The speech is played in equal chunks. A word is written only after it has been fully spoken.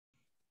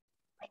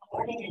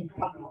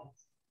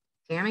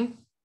Tammy?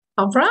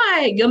 All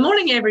right. Good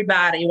morning,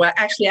 everybody. Well,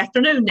 actually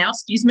afternoon now,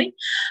 excuse me.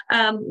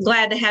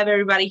 Glad to have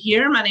everybody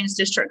here. My name is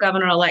District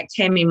Governor-elect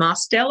Tammy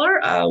Mosteller.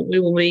 We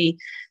will be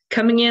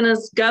coming in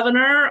as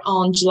governor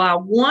on July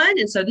 1.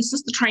 And so this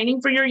is the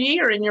training for your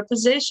year in your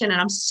position. And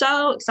I'm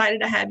so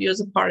excited to have you as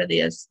a part of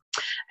this.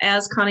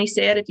 As Connie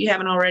said, if you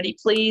haven't already,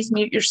 please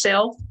mute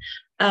yourself.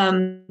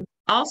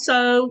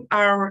 Also,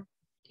 our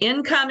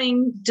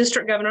incoming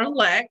District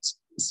Governor-elect,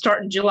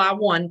 starting July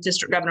 1,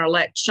 District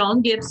Governor-elect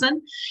Sean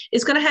Gibson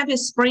is going to have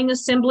his spring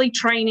assembly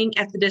training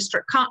at the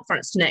district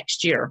conference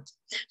next year.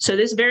 So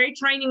this very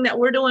training that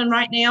we're doing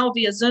right now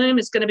via Zoom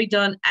is going to be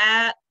done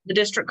at the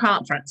district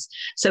conference.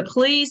 So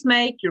please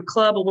make your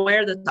club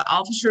aware that the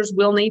officers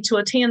will need to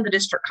attend the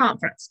district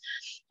conference.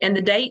 And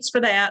the dates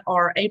for that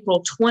are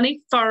April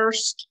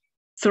 21st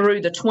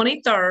through the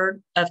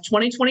 23rd of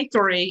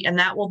 2023, and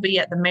that will be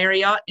at the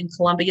Marriott in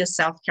Columbia,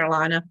 South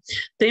Carolina.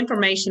 The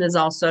information is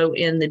also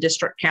in the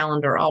district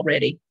calendar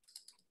already.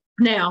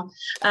 Now,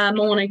 I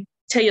want to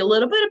tell you a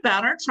little bit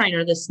about our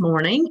trainer this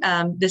morning.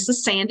 This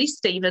is Sandy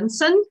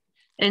Stevenson,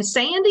 and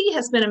Sandy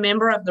has been a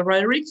member of the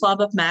Rotary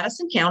Club of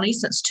Madison County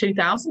since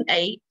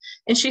 2008,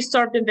 and she's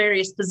served in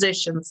various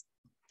positions.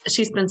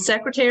 She's been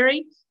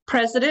secretary,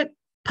 president,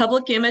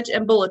 public image,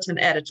 and bulletin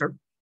editor.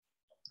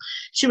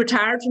 She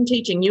retired from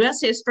teaching U.S.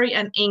 history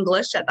and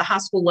English at the high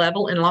school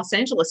level in Los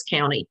Angeles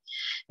County.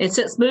 And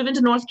since moving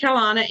to North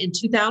Carolina in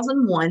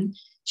 2001,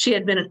 she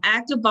had been an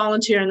active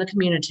volunteer in the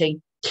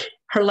community.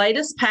 Her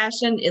latest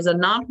passion is a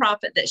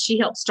nonprofit that she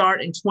helped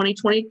start in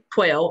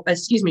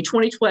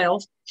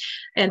 2012,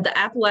 and the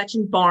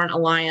Appalachian Barn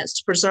Alliance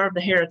to preserve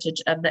the heritage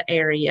of the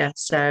area.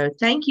 So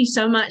thank you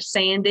so much,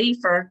 Sandy,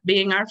 for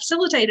being our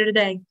facilitator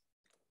today.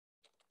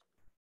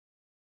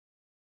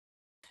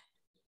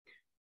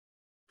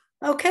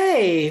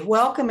 Okay,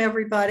 welcome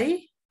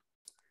everybody.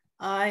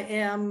 I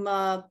am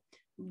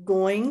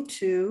going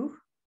to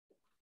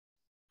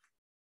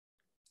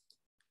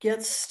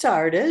get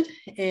started,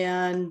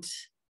 and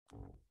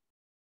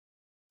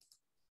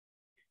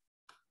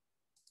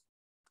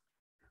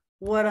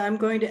what I'm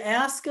going to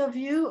ask of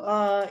you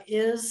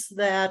is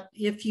that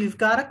if you've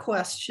got a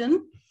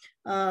question,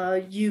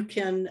 you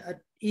can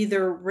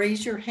either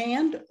raise your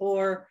hand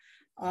or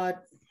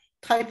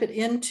type it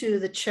into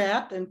the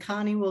chat, and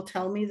Connie will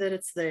tell me that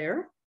it's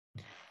there.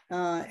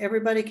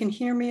 Everybody can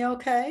hear me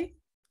okay?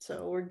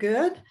 So we're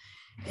good.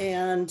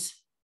 And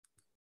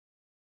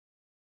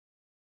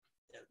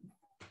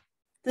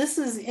this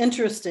is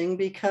interesting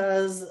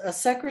because a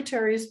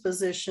secretary's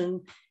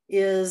position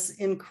is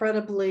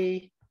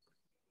incredibly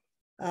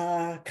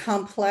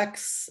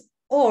complex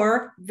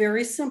or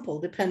very simple,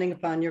 depending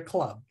upon your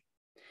club.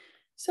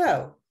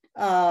 So,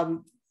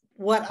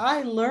 what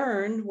I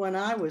learned when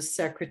I was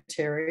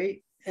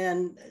secretary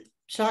and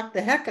shocked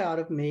the heck out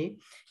of me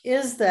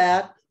is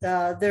that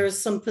there's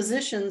some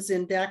positions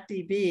in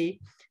DAC-DB.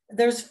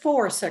 There's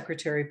 4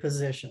 secretary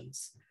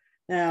positions.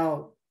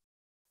 Now,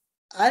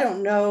 I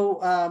don't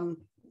know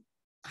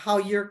how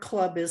your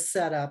club is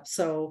set up,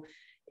 so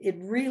it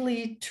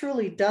really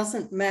truly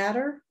doesn't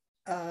matter.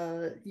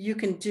 You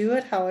can do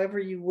it however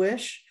you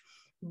wish,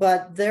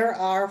 but there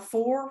are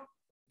 4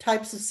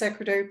 types of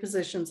secretary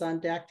positions on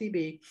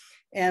DAC-DB.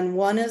 And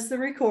one is the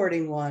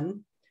recording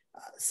one,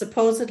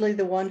 supposedly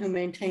the one who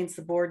maintains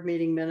the board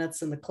meeting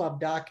minutes and the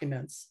club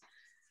documents.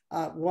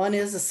 One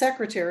is a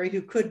secretary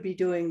who could be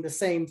doing the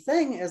same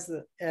thing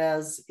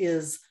as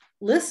is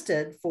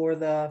listed for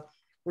the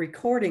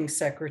recording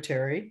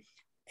secretary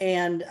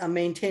and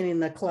maintaining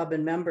the club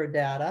and member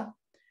data.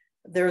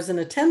 There's an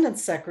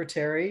attendance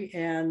secretary,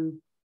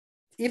 and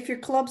if your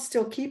club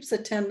still keeps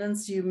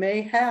attendance, you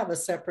may have a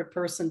separate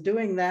person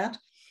doing that,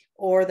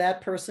 or that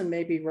person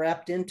may be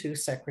wrapped into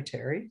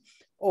secretary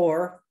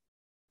or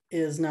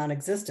is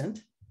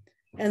non-existent.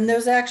 And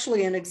there's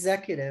actually an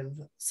executive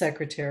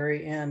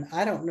secretary, and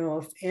I don't know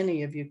if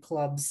any of you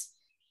clubs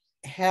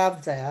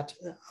have that,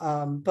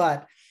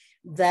 but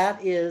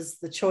that is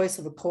the choice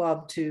of a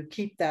club to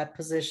keep that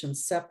position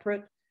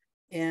separate.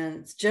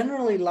 And it's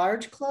generally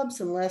large clubs,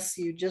 unless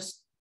you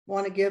just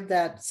want to give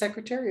that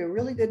secretary a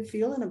really good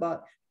feeling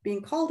about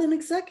being called an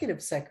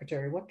executive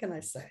secretary. What can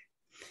I say?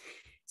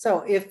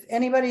 So if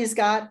anybody's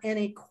got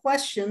any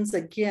questions,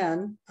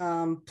 again,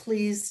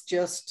 please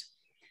just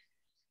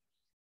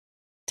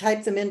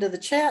type them into the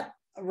chat,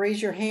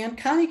 raise your hand.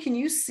 Connie, can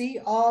you see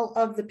all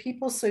of the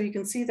people so you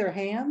can see their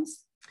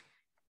hands?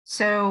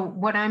 So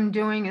what I'm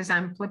doing is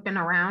I'm flipping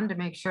around to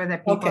make sure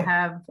that people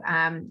have,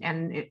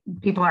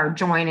 people are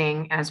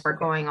joining as we're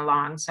going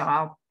along. So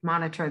I'll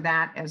monitor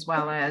that as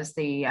well as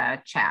the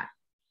chat.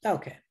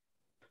 Okay.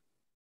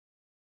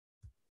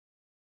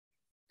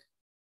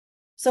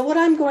 So what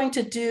I'm going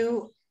to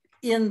do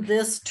in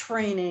this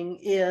training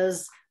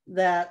is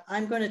that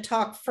I'm going to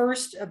talk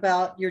first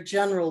about your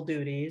general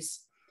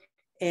duties,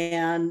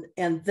 and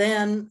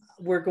then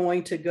we're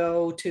going to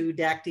go to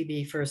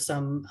DAC-DB for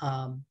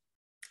some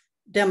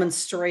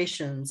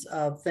demonstrations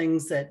of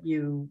things that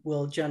you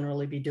will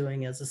generally be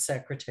doing as a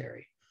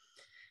secretary.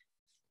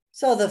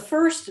 So the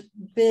first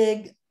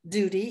big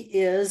duty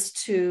is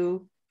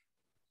to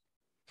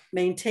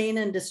maintain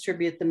and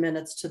distribute the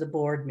minutes to the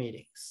board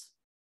meetings.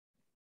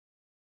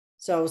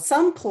 So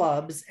some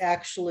clubs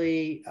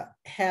actually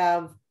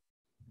have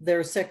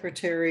their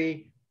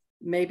secretary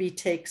maybe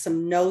take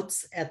some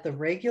notes at the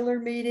regular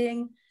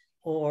meeting,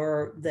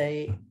 or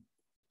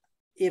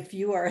if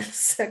you are a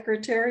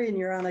secretary and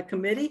you're on a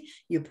committee,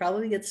 you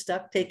probably get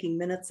stuck taking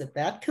minutes at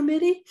that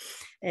committee.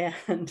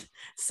 And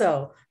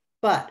so,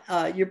 but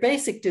your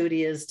basic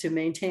duty is to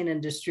maintain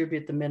and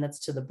distribute the minutes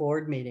to the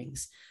board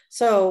meetings.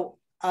 So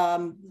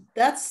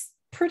that's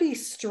pretty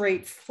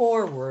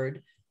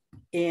straightforward.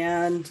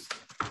 And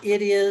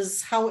it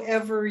is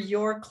however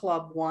your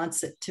club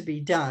wants it to be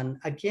done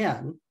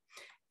again.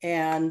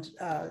 And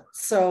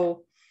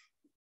so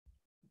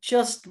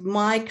just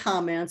my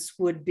comments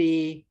would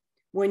be,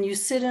 when you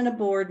sit in a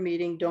board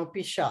meeting, don't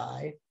be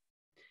shy.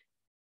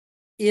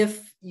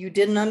 If you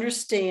didn't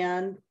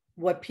understand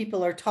what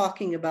people are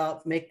talking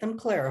about, make them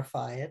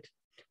clarify it.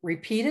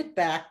 Repeat it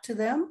back to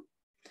them.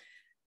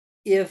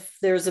 If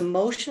there's a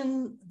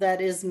motion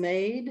that is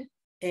made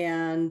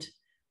and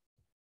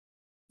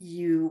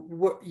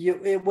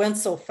it went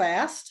so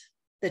fast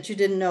that you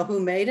didn't know who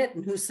made it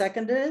and who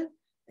seconded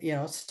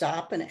it,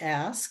 stop and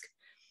ask.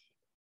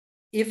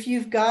 If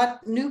you've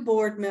got new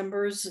board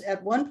members,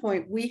 at one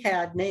point we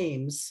had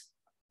names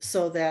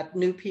so that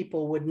new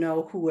people would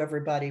know who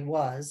everybody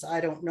was.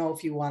 I don't know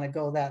if you want to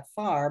go that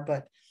far,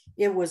 but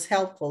it was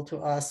helpful to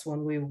us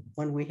when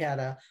we had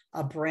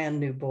a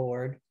brand new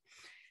board.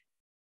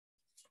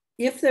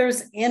 If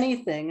there's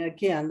anything,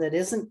 again, that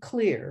isn't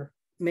clear,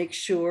 make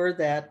sure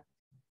that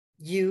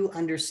you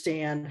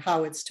understand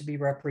how it's to be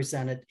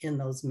represented in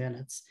those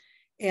minutes.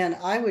 And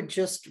I would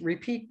just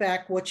repeat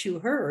back what you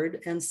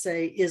heard and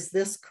say, is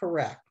this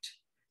correct?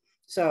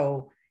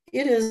 So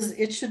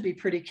it should be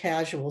pretty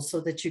casual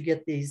so that you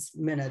get these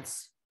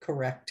minutes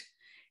correct.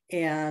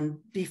 And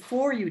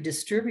before you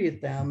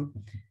distribute them,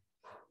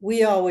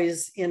 we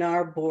always in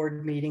our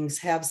board meetings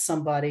have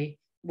somebody,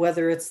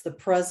 whether it's the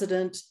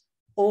president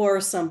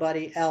or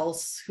somebody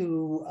else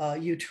who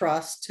you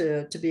trust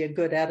to be a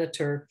good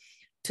editor,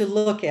 to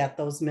look at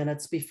those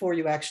minutes before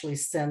you actually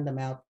send them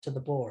out to the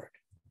board.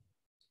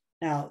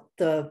 Now,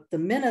 the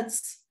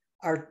minutes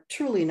are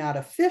truly not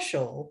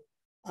official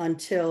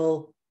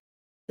until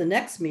the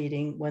next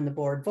meeting when the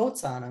board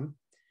votes on them.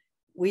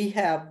 We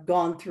have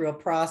gone through a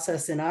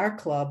process in our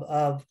club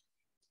of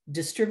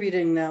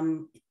distributing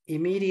them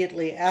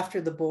immediately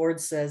after the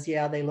board says,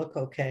 yeah, they look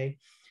okay,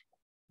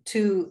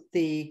 to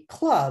the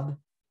club,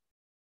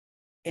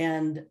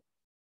 and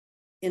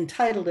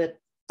entitled it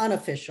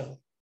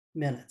unofficial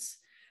minutes.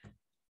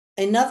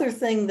 Another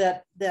thing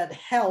that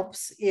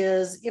helps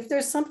is if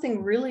there's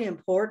something really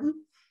important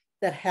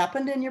that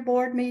happened in your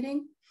board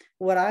meeting,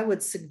 what I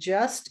would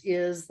suggest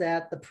is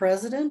that the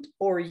president,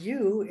 or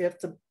you,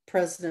 if the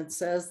president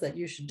says that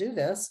you should do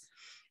this,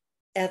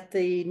 at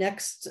the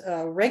next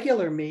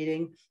regular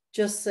meeting,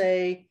 just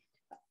say,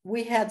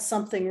 we had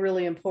something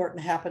really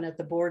important happen at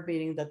the board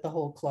meeting that the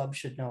whole club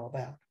should know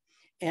about,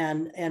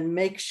 and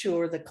make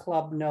sure the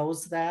club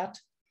knows that.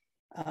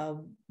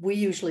 We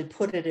usually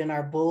put it in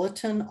our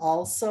bulletin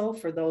also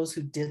for those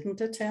who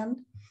didn't attend.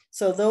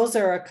 So those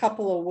are a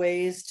couple of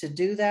ways to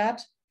do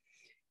that.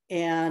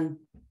 And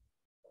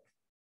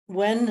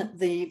when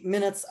the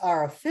minutes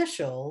are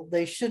official,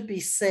 they should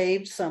be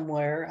saved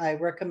somewhere. I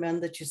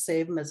recommend that you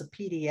save them as a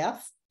PDF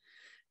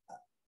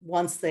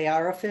once they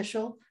are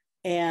official,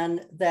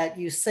 and that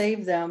you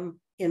save them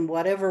in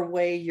whatever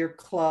way your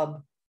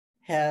club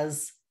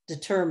has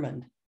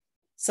determined.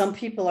 Some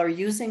people are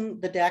using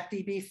the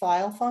DACDB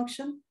file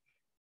function.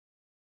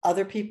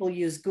 Other people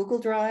use Google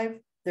Drive.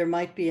 There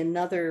might be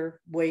another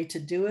way to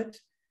do it.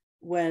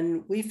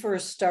 When we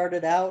first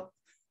started out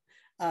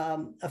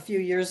a few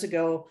years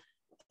ago,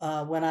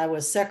 when I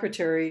was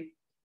secretary,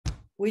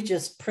 we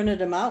just printed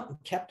them out and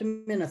kept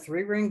them in a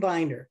 3-ring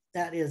binder.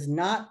 That is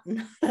not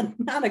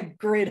a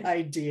great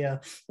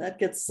idea. That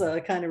gets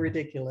kind of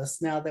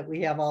ridiculous now that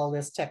we have all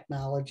this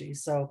technology.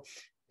 So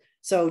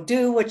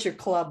do what your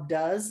club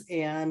does,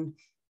 and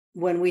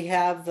when we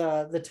have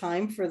the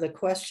time for the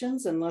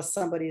questions, unless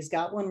somebody's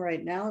got one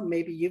right now,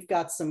 maybe you've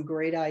got some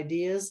great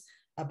ideas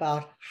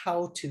about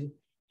how to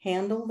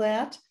handle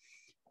that.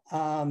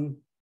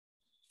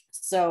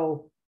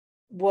 So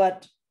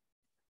what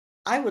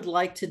I would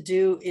like to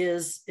do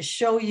is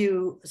show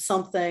you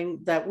something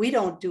that we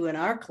don't do in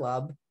our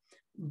club,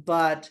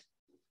 but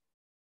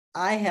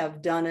I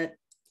have done it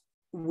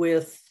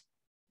with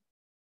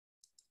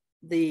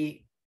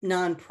the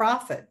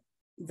nonprofit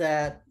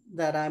that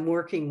I'm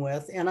working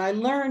with. And I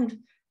learned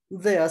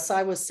this,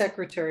 I was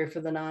secretary for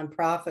the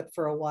nonprofit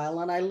for a while,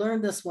 and I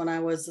learned this when I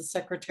was the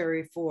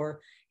secretary for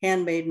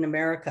Handmade in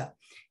America.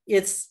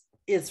 It's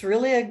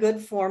really a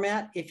good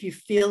format if you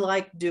feel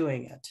like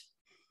doing it.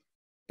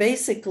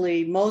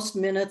 Basically, most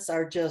minutes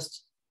are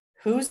just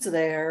who's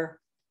there,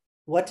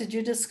 what did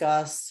you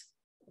discuss,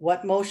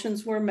 what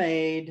motions were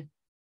made,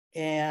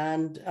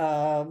 and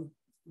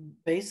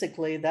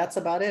basically that's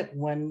about it.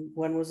 When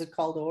was it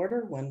called to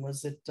order? When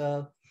was it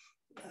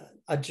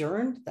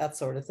adjourned? That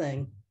sort of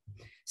thing.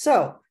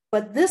 So,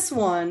 but this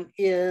one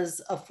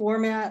is a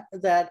format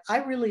that I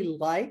really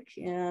like,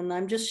 and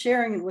I'm just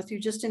sharing it with you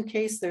just in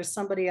case there's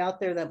somebody out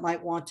there that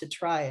might want to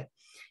try it.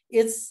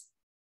 It's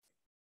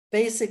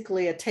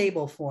basically a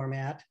table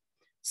format.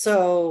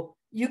 So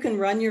you can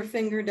run your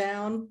finger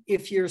down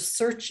if you're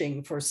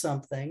searching for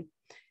something,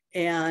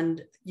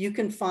 and you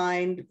can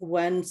find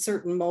when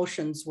certain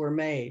motions were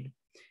made.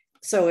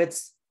 So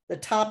it's the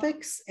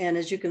topics, and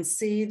as you can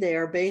see, they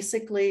are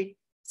basically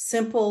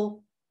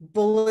simple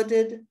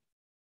bulleted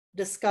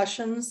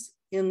discussions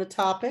in the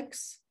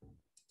topics.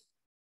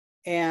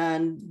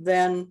 And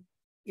then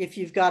if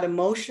you've got a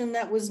motion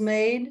that was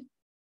made,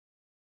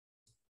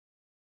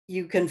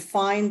 you can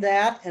find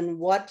that and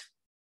what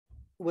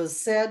was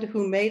said,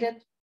 who made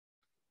it,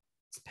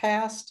 it's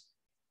passed.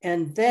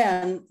 And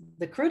then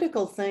the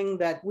critical thing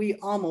that we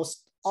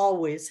almost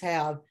always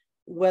have,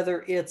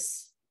 whether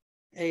it's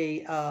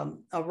a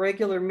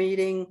regular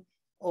meeting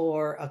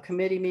or a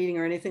committee meeting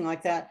or anything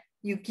like that,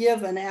 you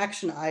give an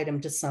action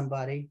item to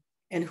somebody,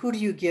 and who do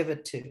you give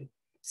it to?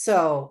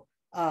 So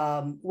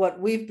what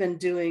we've been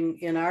doing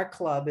in our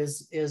club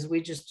is we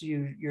just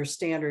use your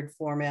standard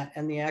format,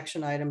 and the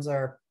action items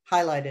are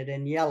highlighted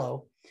in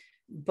yellow.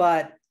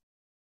 But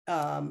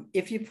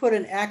if you put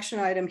an action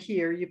item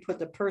here, you put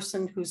the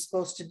person who's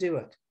supposed to do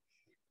it.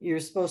 You're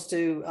supposed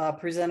to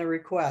present a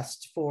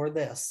request for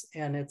this,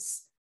 and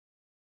it's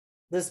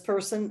this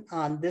person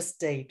on this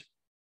date.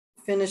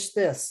 Finish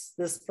this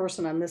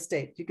person on this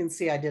date. You can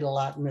see I did a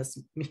lot in this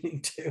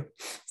meeting too.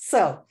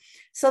 So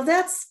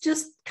that's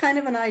just kind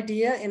of an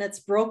idea, and it's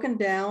broken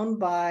down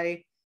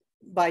by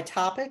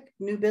topic: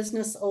 new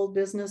business, old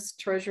business,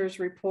 treasurer's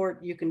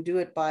report. You can do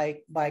it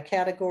by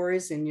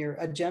categories in your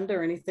agenda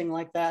or anything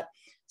like that.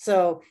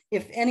 So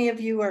if any of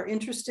you are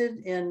interested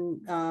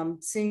in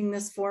seeing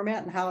this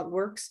format and how it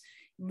works,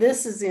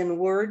 this is in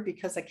Word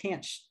because I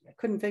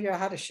couldn't figure out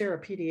how to share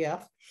a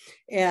PDF.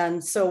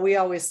 And so we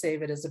always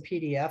save it as a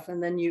PDF.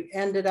 And then you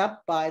end it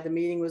up by the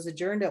meeting was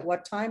adjourned at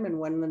what time and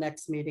when the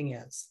next meeting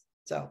is.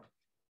 So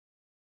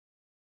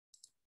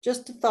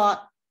just a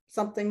thought,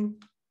 something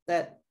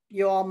that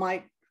you all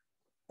might,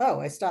 oh,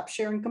 I stopped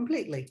sharing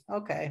completely.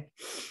 Okay,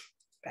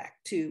 back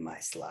to my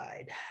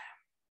slide.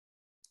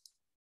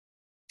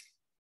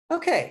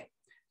 Okay,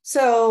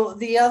 so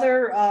the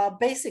other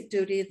basic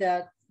duty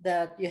that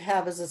you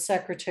have as a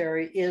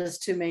secretary is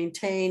to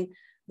maintain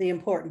the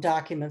important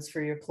documents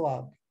for your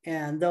club.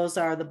 And those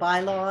are the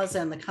bylaws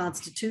and the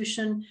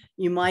Constitution.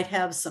 You might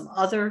have some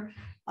other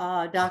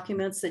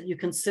documents that you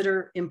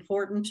consider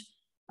important.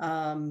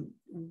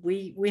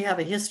 We have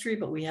a history,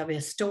 but we have a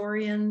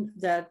historian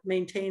that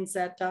maintains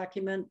that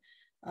document.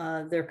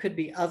 There could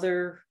be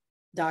other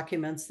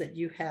documents that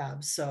you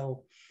have.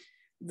 So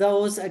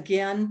those,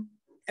 again,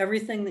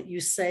 everything that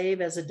you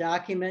save as a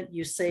document,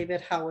 you save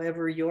it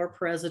however your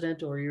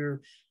president or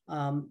your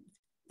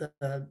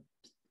the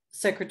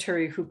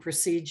secretary who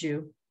precedes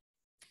you,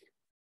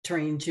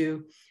 trained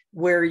you,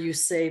 where you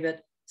save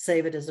it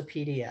as a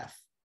PDF.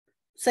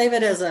 Save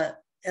it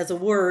as a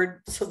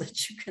Word so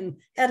that you can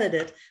edit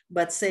it,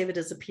 but save it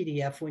as a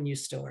PDF when you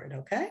store it,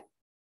 okay?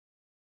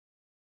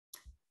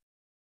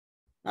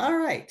 All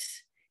right.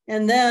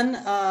 And then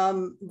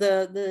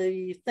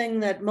the thing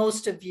that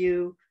most of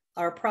you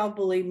are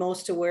probably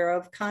most aware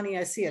of, Connie,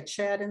 I see a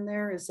chat in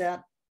there. Is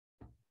that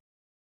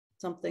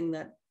something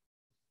that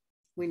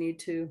we need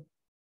to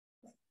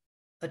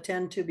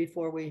attend to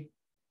before we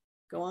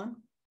go on?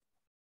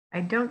 I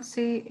don't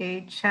see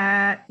a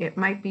chat. It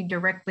might be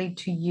directly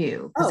to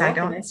you because okay. I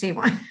don't see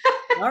one.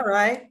 All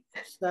right.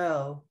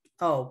 So,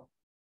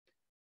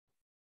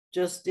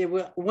 just it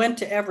went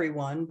to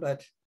everyone,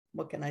 but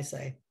what can I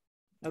say?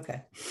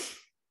 Okay.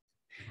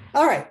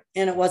 All right.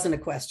 And it wasn't a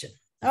question.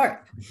 All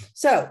right.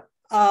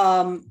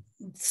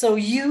 So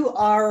you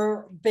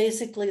are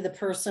basically the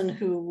person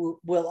who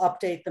will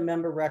update the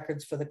member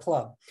records for the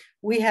club.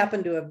 We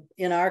happen to have,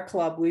 in our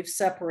club, we've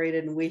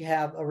separated and we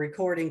have a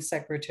recording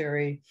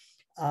secretary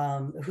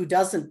who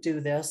doesn't do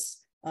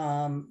this.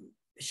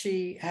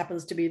 She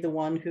happens to be the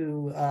one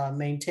who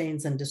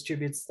maintains and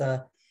distributes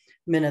the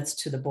minutes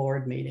to the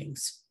board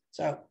meetings.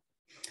 So,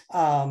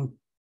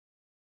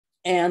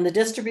 and the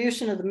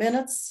distribution of the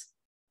minutes,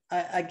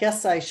 I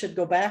guess I should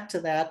go back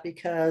to that,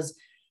 because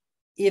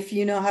if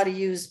you know how to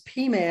use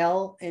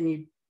Pmail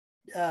and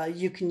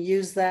you can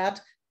use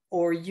that,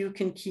 or you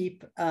can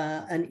keep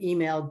an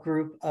email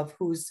group of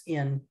who's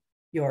in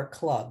your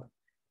club.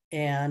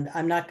 And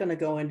I'm not going to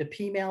go into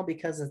Pmail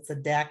because it's a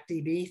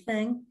DACDB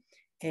thing.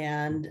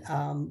 And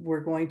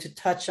we're going to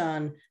touch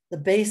on the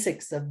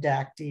basics of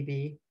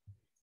DACDB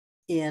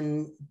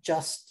in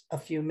just a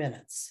few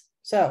minutes.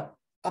 So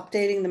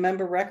updating the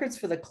member records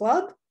for the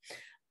club.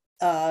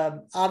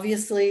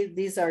 Obviously,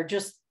 these are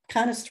just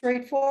kind of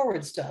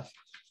straightforward stuff.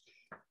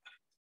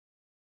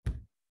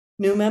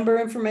 New member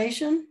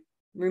information,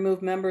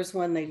 remove members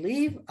when they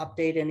leave,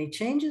 update any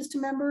changes to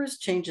members,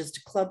 changes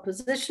to club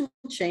position,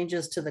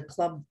 changes to the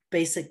club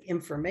basic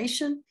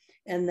information.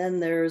 And then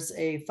there's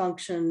a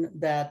function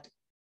that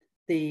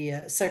the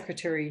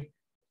secretary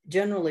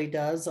generally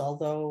does,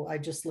 although I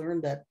just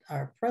learned that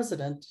our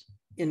president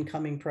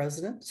incoming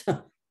president,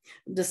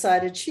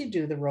 decided she'd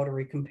do the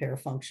Rotary compare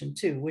function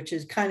too, which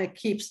is kind of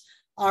keeps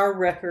our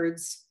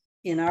records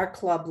in our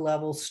club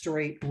level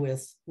straight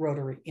with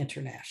Rotary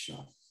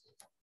International.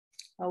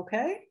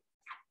 Okay.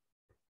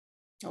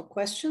 No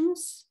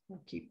questions?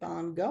 We'll keep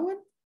on going.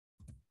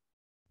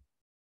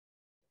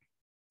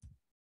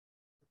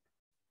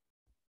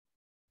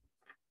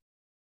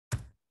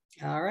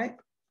 All right.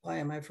 Why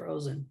am I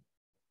frozen?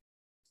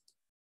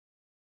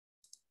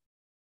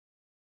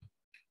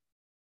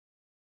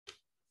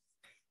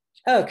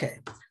 Okay.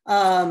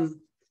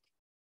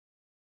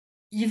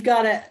 You've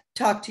got to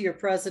talk to your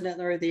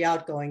president or the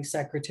outgoing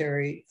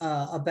secretary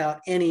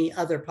about any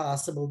other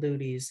possible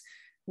duties.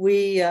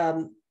 We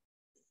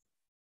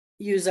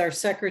use our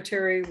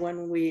secretary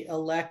when we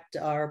elect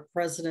our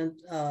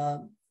president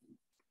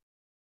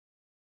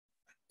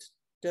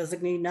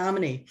designee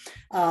nominee.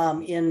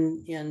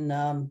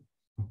 In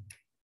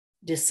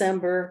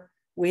December,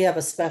 we have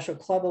a special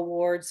club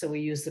award, so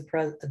we use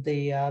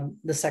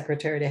the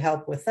secretary to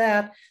help with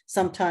that.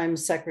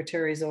 Sometimes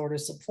secretaries order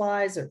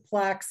supplies or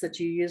plaques that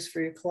you use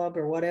for your club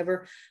or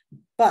whatever.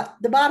 But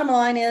the bottom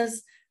line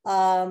is,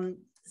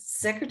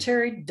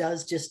 secretary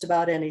does just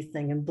about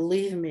anything. And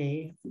believe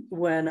me,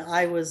 when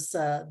I was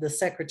the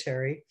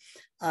secretary,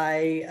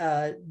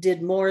 I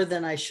did more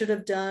than I should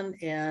have done.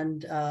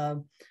 And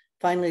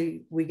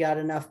finally, we got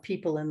enough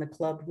people in the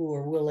club who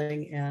were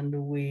willing, and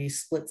we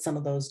split some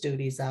of those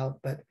duties out.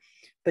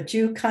 But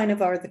you kind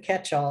of are the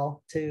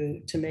catch-all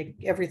to make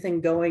everything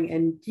going.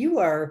 And you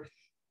are,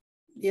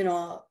 you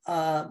know,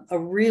 a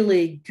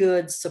really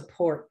good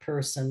support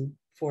person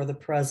for the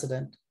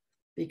president,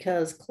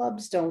 because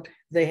clubs don't,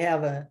 they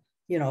have a,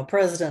 you know,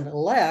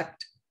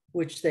 president-elect,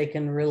 which they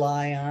can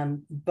rely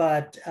on.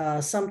 But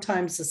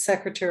sometimes the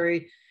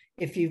secretary,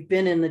 if you've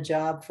been in the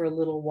job for a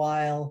little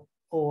while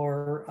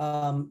or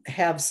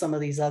have some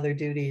of these other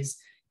duties,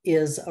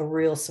 is a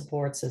real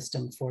support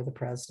system for the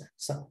president.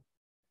 So.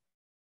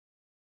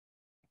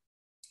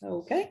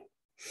 Okay.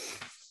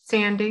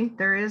 Sandy,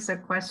 there is a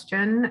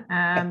question.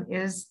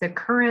 Is the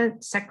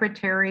current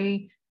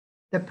secretary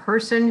the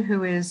person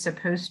who is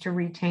supposed to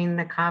retain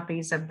the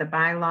copies of the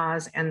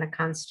bylaws and the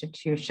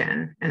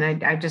Constitution?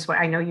 And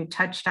I know you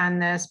touched on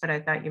this, but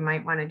I thought you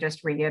might want to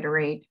just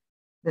reiterate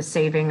the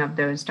saving of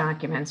those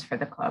documents for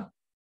the club.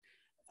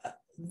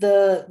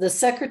 The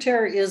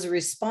secretary is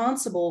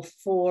responsible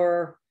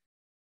for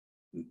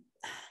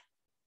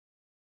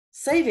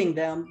saving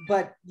them,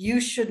 but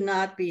you should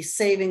not be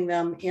saving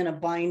them in a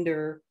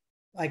binder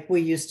like we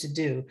used to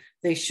do.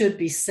 They should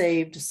be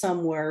saved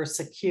somewhere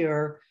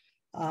secure.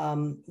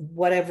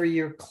 Whatever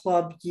your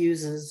club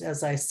uses,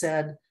 as I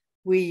said,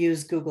 we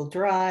use Google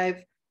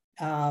Drive.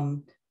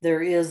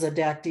 There is a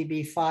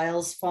DACDB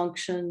files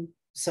function,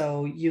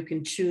 so you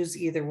can choose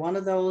either one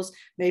of those.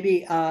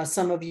 Maybe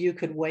some of you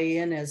could weigh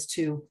in as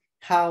to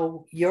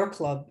how your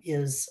club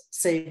is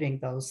saving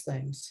those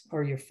things,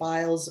 or your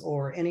files,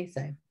 or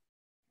anything.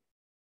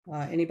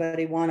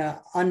 Anybody want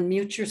to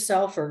unmute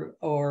yourself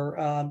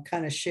or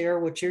kind of share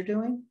what you're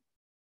doing?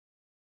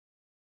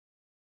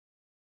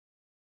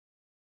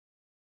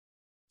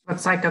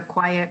 Looks like a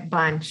quiet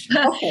bunch.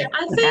 Okay.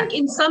 I think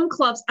in some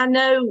clubs, I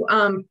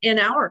know in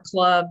our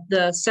club,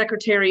 the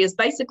secretary is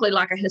basically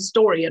like a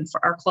historian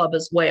for our club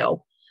as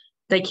well.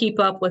 They keep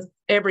up with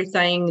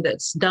everything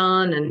that's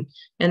done,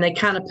 and they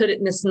kind of put it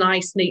in this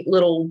nice, neat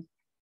little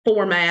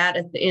format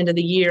at the end of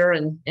the year,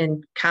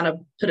 and kind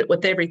of put it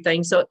with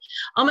everything. So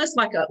almost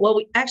like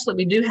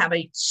we do have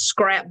a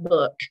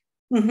scrapbook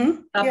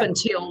up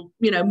until,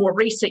 you know, more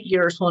recent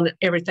years when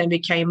everything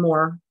became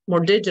more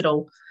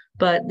digital.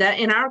 But that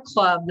in our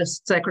club, the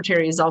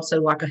secretary is also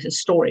like a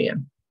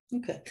historian.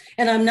 Okay.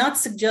 And I'm not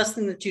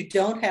suggesting that you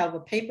don't have a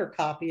paper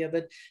copy of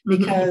it,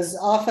 because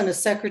often a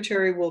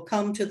secretary will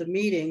come to the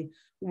meeting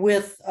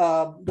with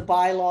the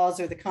bylaws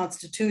or the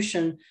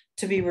Constitution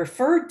to be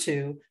referred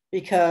to,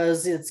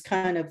 because it's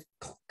kind of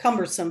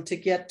cumbersome to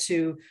get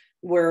to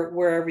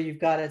wherever you've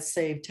got it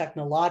saved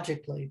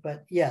technologically.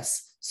 But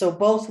yes, so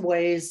both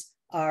ways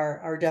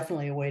are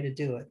definitely a way to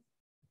do it.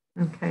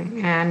 Okay,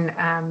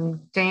 and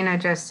Dana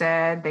just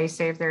said they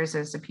save theirs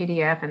as a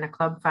PDF in the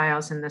club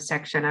files in the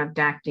section of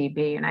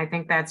DACDB, and I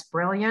think that's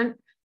brilliant.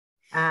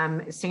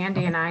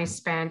 Sandy and I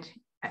spent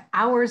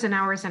hours and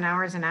hours and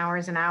hours and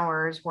hours and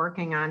hours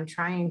working on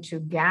trying to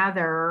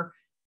gather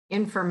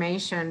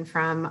information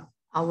from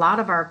a lot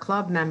of our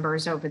club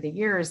members over the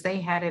years. They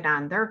had it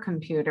on their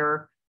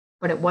computer,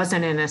 but it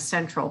wasn't in a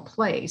central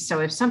place. So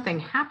if something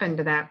happened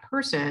to that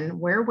person,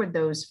 where would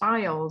those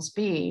files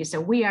be?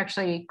 So we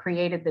actually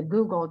created the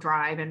Google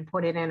Drive and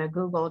put it in a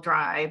Google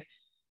Drive.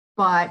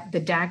 But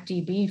the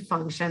DACDB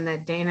function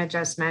that Dana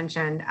just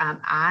mentioned,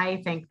 I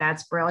think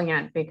that's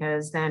brilliant,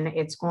 because then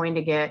it's going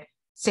to get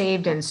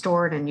saved and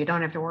stored, and you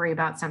don't have to worry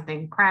about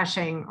something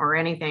crashing or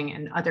anything.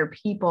 And other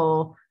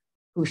people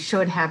who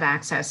should have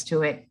access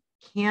to it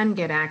can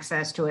get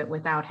access to it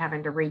without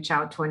having to reach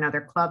out to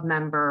another club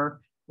member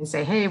and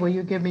say, hey, will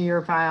you give me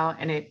your file?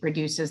 And it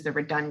reduces the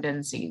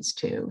redundancies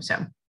too.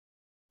 So.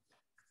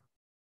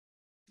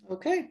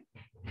 Okay.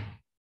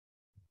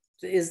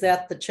 is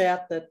that the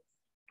chat that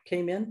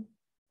came in?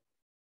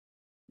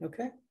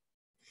 Okay.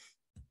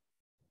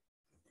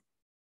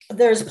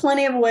 There's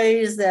plenty of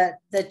ways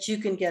that you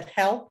can get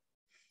help.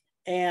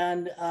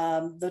 And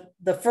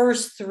the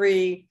first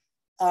three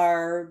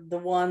are the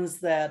ones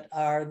that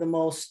are the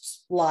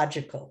most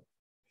logical.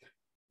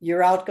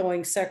 Your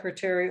outgoing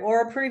secretary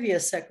or a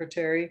previous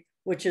secretary,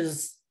 which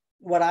is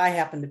what I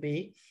happen to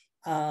be,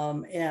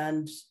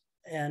 and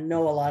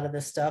know a lot of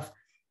this stuff.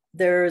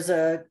 There's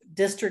a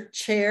district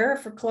chair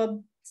for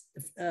club,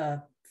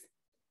 the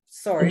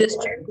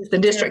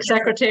district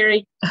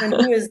secretary. And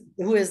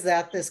who is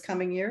that this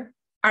coming year?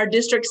 Our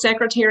district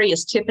secretary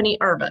is Tiffany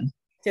Irvin.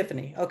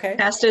 Tiffany, okay.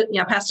 Past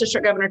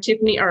District Governor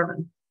Tiffany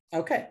Irvin.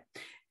 Okay.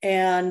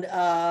 And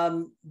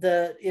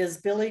is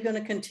Billy going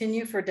to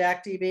continue for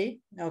DAC-DB?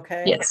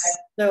 Okay. Yes.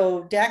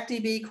 So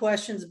DAC-DB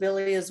questions,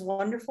 Billy is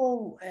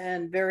wonderful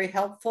and very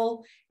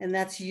helpful. And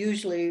that's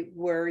usually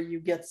where you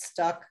get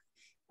stuck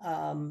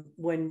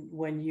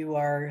when you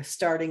are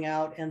starting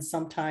out, and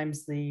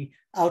sometimes the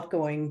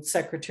outgoing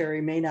secretary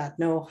may not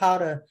know how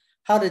to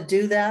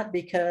do that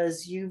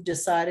because you've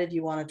decided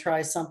you want to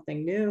try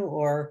something new,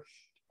 or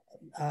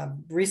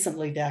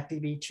recently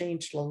DAC-DB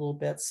changed a little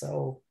bit,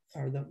 so,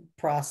 or the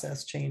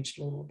process changed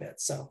a little bit.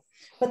 So,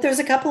 but there's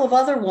a couple of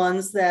other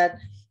ones that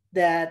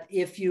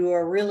if you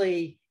are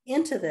really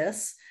into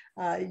this,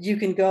 you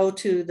can go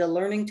to the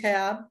Learning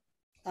tab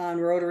on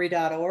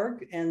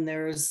Rotary.org, and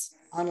there's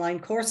online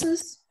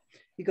courses.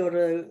 You go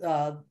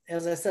to,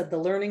 as I said, the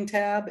Learning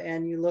tab,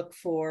 and you look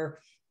for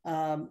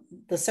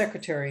the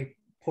secretary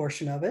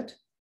portion of it.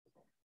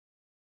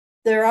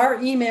 There are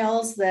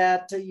emails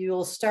that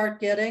you'll start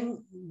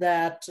getting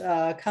that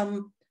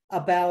come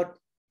about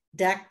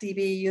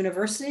DAC-DB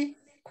University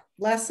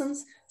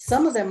lessons.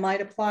 Some of them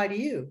might apply to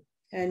you,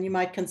 and you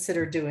might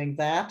consider doing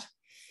that.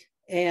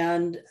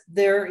 And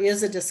there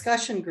is a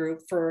discussion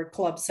group for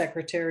club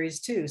secretaries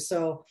too.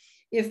 So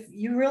if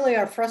you really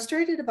are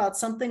frustrated about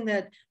something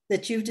that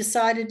you've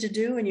decided to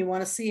do and you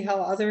want to see how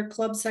other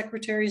club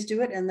secretaries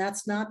do it, and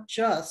that's not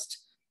just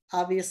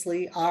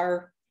obviously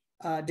our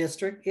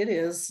district, it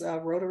is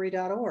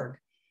Rotary.org,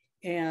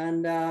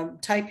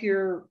 and type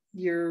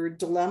your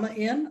dilemma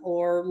in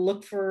or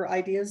look for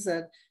ideas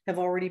that have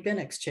already been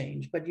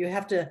exchanged. But you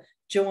have to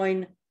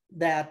join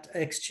that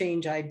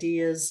exchange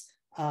ideas,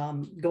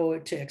 go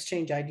to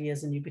exchange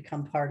ideas, and you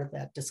become part of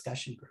that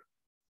discussion group.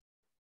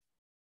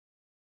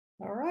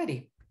 All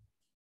righty.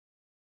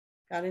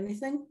 Got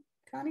anything,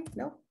 Connie?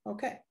 No?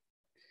 Okay.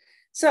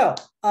 So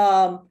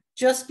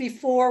just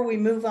before we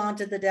move on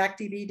to the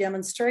DAC-DB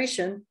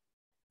demonstration,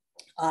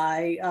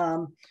 I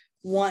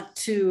want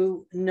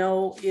to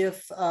know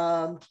if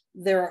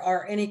there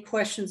are any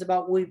questions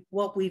about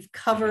what we've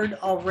covered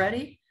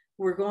already.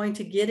 We're going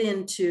to get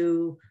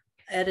into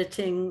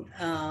editing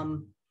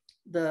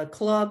the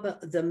club,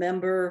 the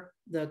member,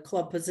 the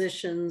club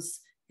positions,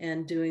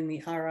 and doing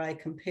the RI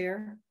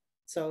compare.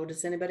 So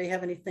does anybody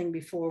have anything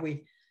before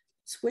we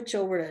switch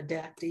over to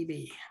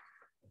DAC-DB?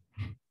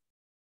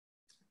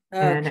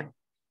 And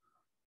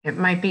it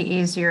might be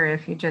easier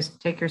if you just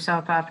take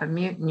yourself off of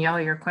mute and yell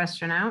your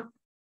question out.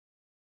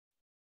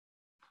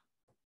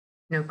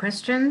 No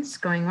questions,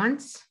 going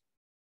once,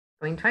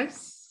 going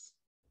twice.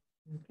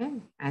 Okay,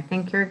 I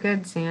think you're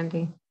good,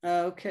 Sandy.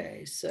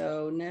 Okay,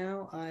 so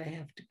now I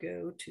have to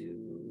go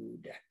to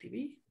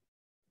DAC-DB.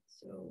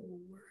 So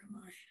where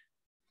am I?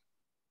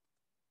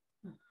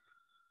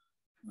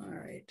 All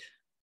right.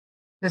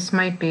 This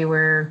might be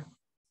where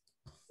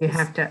you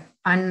have to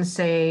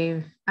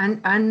unsave,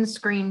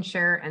 unscreen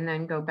share, and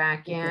then go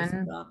back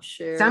in. Stop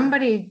share.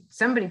 Somebody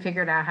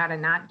figured out how to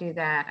not do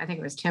that. I think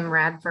it was Tim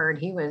Radford.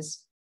 He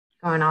was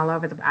going all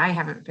over I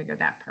haven't figured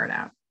that part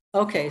out.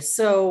 Okay,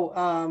 so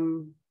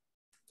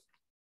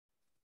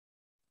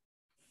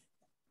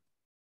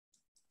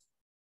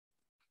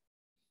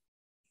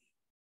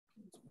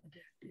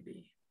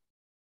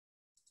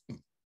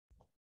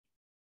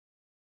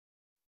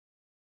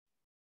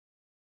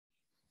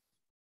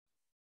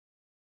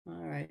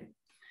all right.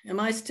 Am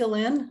I still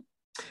in?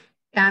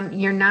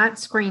 You're not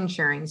screen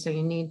sharing, so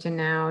you need to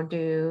now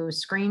do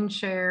screen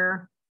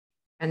share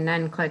and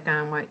then click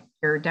on what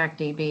your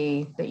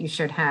DAC-DB that you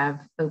should have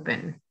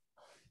open.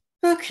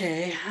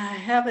 Okay, I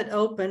have it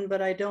open,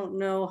 but I don't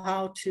know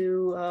how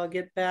to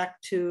get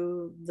back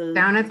to the...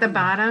 Down at the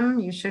bottom,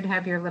 you should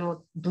have your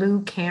little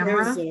blue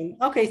camera.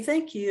 Okay,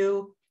 thank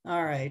you.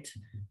 All right,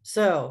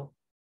 so...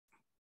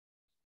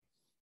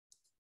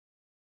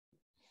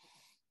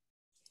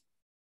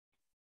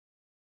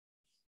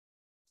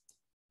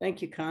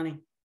 Thank you, Connie.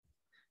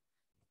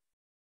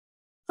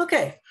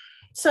 Okay,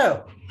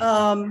 so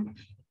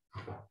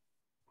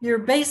you're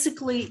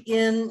basically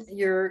in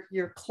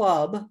your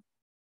club,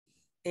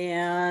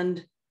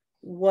 and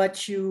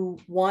what you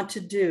want to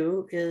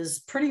do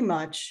is pretty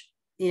much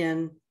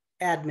in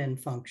admin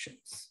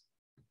functions.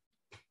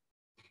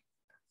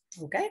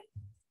 Okay,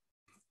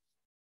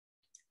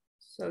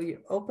 so you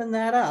open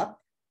that up,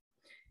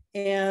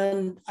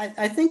 and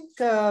I think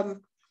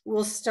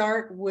we'll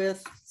start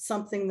with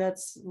something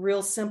that's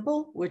real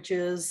simple, which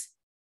is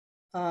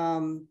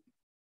the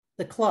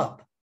the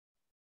club.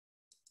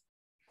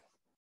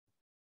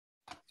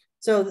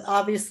 So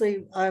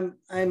obviously I'm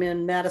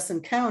in Madison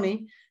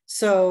County.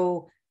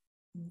 So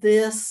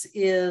this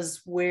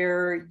is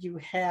where you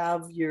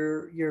have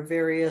your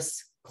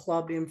various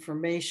club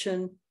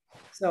information.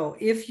 So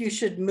if you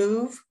should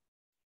move,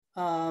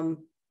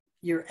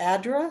 your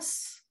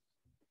address,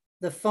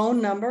 the phone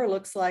number,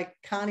 looks like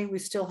Connie, we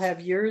still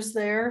have yours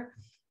there.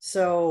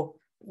 So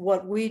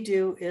what we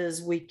do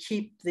is we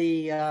keep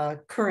the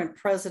current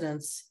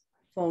president's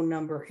phone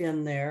number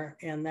in there,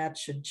 and that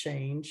should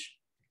change.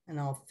 And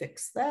I'll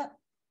fix that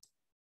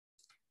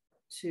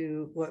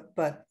to what,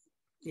 but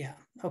yeah,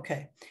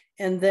 okay.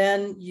 And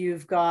then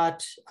you've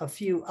got a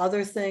few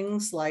other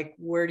things like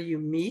where do you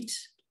meet?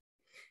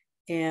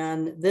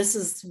 And this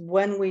is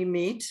when we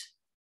meet.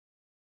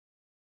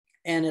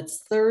 And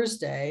it's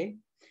Thursday.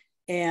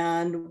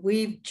 And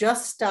we've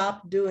just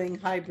stopped doing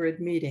hybrid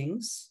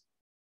meetings.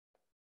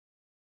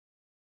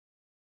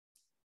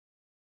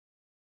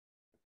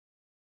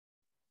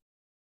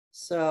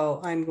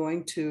 So I'm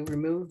going to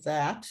remove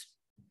that.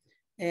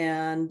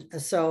 And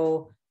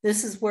so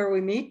this is where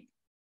we meet.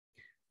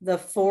 The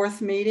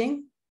fourth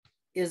meeting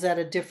is at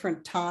a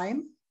different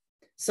time.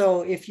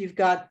 So if you've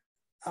got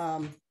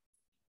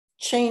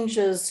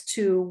changes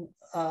to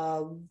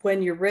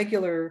when your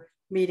regular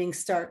meeting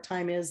start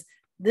time is,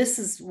 this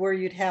is where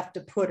you'd have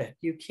to put it.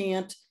 You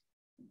can't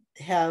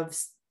have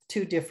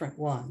two different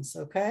ones,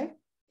 okay?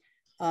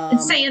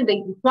 And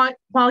Sandy,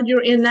 while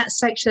you're in that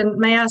section,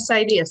 may I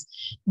say this?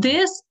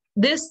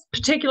 This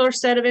particular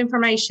set of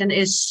information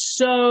is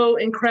so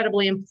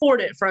incredibly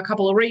important for a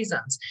couple of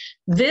reasons.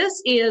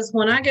 This is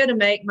when I go to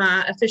make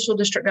my official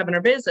district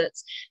governor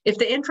visits. If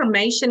the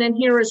information in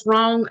here is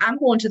wrong, I'm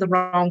going to the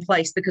wrong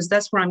place because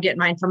that's where I'm getting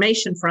my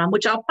information from,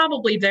 which I'll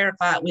probably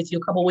verify it with you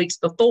a couple of weeks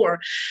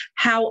before.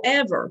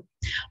 However,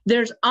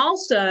 there's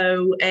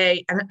also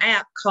an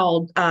app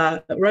called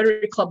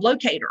Rotary Club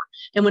Locator.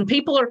 And when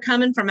people are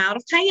coming from out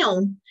of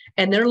town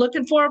and they're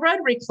looking for a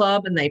Rotary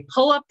Club and they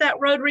pull up that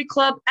Rotary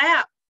Club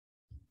app,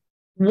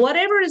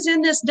 whatever is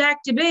in this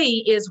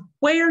DAC2B is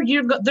where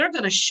they're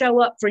going to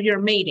show up for your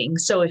meeting.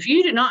 So if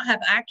you do not have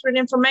accurate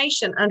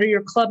information under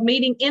your club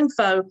meeting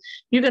info,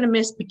 you're going to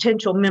miss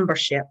potential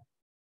membership.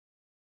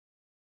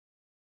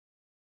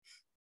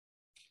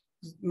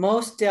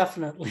 Most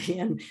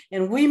definitely.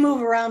 And we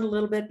move around a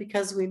little bit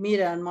because we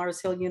meet on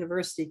Mars Hill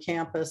University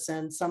campus,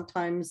 and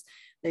sometimes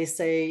they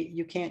say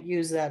you can't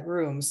use that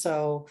room.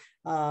 So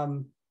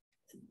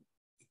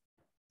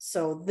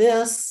so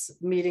this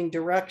meeting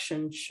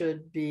direction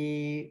should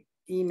be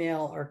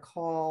email or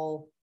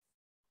call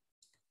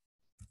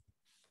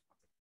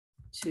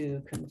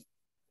to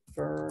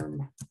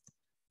confirm.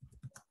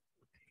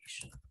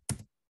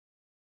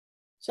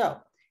 So,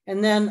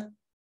 and then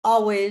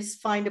always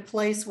find a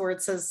place where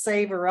it says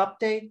save or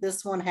update.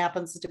 This one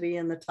happens to be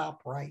in the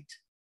top right.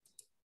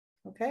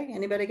 Okay,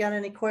 anybody got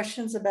any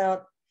questions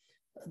about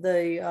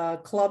the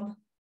club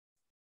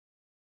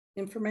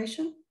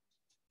information?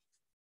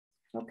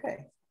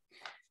 Okay.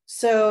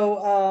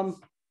 So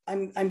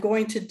I'm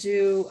going to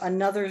do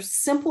another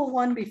simple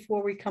one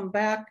before we come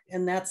back,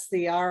 and that's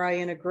the RI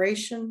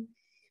integration.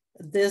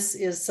 This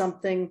is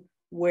something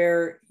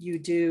where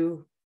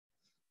you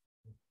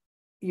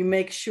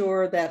make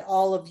sure that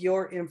all of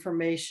your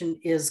information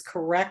is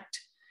correct.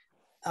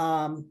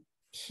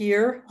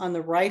 Here on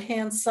the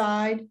right-hand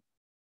side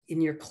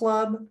in your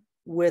club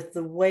with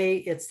the way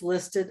it's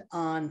listed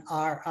on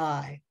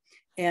RI.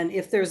 And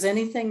if there's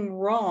anything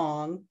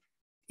wrong,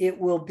 it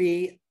will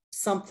be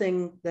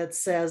something that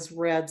says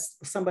red.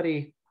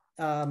 Somebody,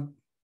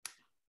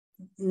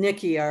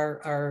 Nikki,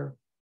 our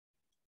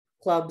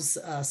club's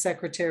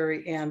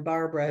secretary, and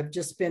Barbara have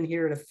just been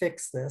here to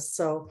fix this.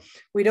 So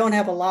we don't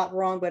have a lot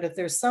wrong, but if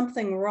there's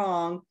something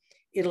wrong,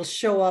 it'll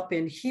show up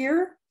in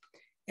here.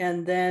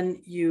 And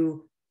then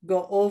you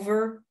go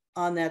over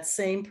on that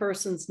same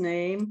person's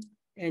name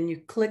and you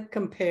click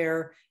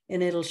compare,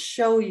 and it'll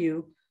show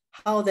you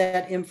how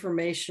that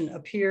information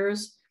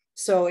appears.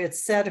 So it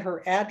said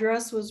her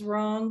address was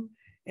wrong,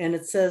 and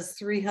it says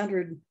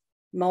 300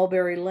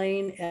 Mulberry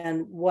Lane.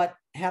 And what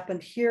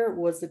happened here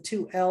was the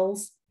two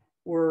L's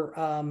were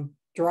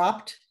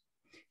dropped.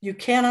 You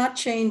cannot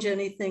change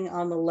anything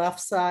on the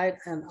left side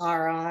and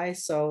RI.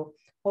 So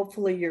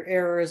hopefully your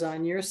error is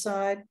on your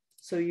side.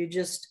 So you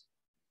just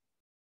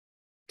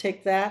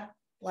take that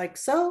like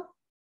so,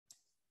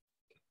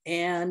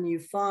 and you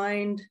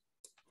find,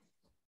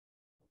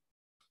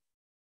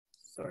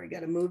 sorry, got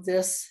to move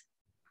this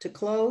to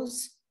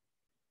close.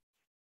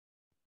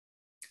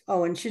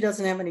 Oh, and she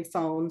doesn't have any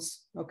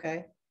phones.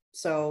 Okay,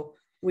 so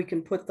we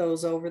can put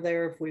those over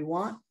there if we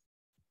want.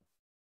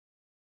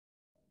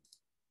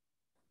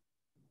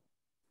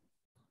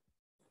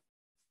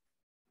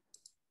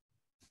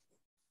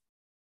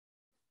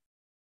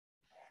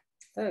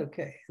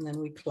 Okay, and then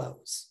we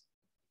close.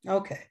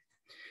 Okay,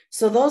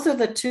 so those are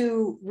the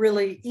two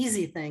really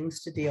easy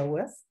things to deal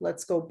with.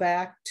 Let's go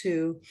back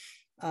to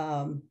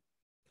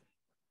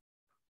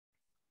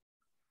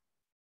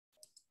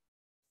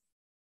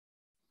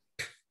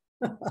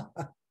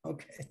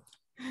okay.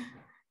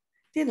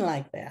 Didn't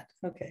like that.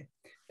 Okay.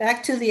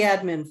 Back to the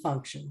admin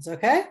functions.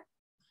 Okay.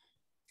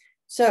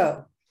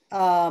 So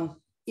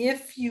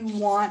if you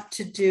want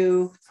to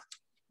do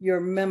your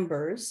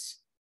members,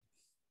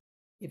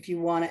 if you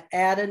want to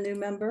add a new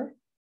member,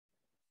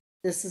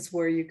 this is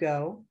where you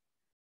go.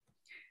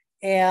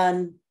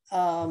 And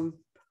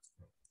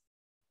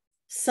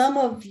some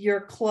of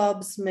your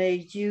clubs may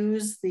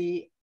use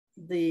the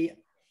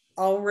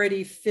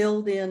already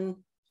filled in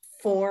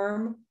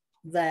form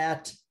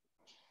that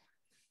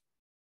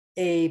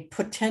a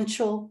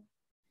potential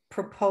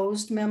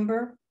proposed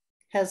member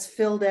has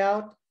filled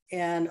out,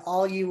 and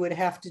all you would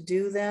have to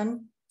do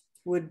then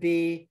would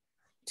be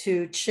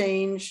to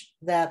change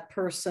that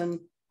person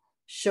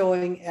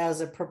showing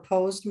as a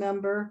proposed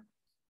member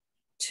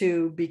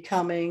to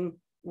becoming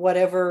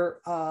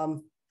whatever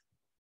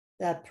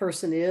that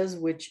person is,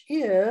 which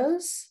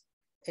is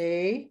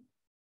a,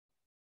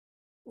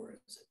 where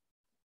is it?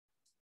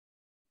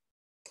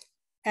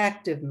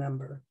 Active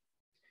member.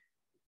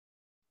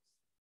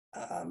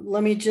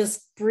 Let me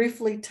just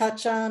briefly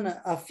touch on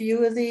a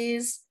few of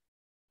these.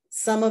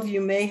 Some of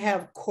you may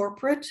have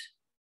corporate.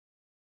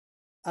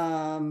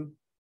 Some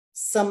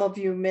of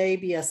you may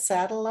be a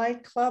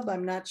satellite club.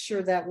 I'm not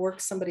sure that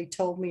works. Somebody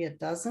told me it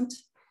doesn't.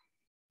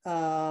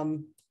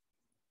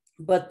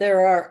 But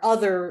there are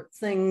other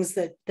things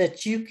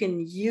that you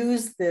can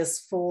use this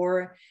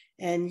for.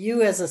 And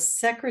you as a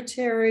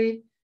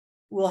secretary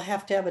will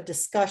have to have a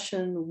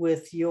discussion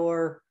with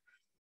your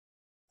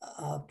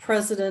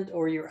president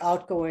or your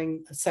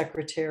outgoing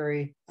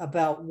secretary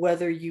about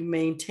whether you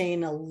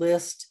maintain a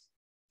list.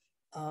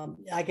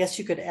 I guess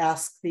you could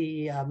ask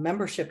the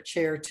membership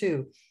chair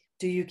too.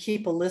 Do you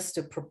keep a list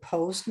of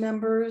proposed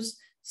members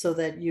so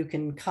that you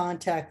can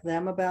contact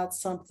them about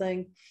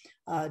something?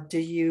 Do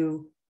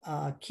you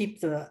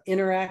keep the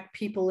Interact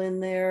people in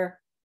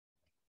there?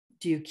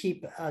 Do you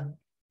keep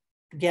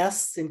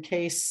guests in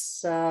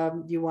case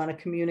you want to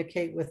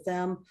communicate with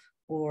them?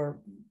 Or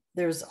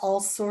there's all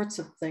sorts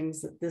of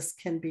things that this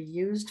can be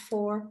used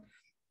for,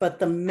 but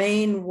the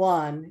main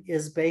one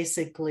is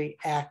basically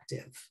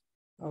active,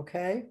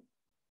 okay?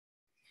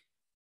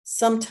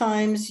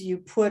 Sometimes you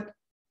put,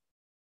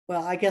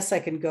 well, I guess I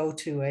can go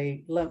to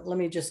a, let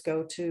me just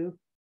go to,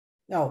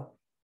 no.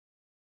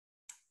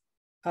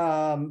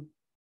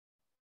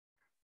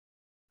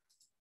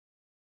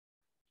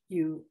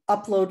 You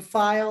upload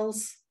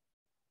files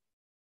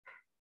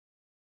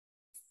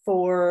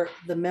for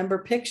the member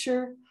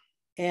picture,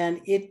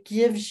 and it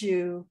gives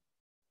you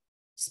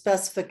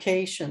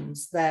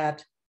specifications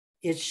that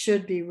it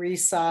should be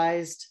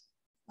resized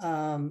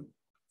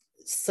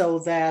so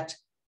that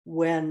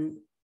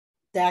when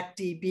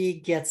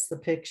DACDB gets the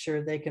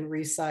picture, they can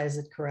resize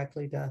it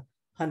correctly to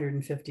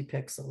 150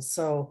 pixels.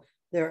 So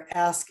they're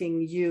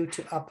asking you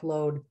to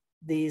upload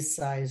these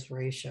size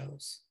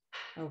ratios,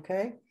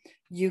 okay?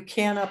 You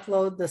can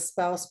upload the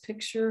spouse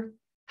picture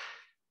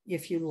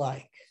if you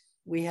like.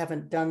 We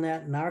haven't done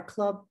that in our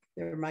club.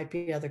 There might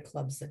be other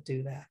clubs that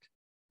do that.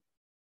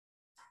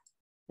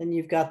 Then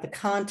you've got the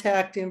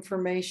contact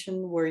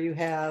information where you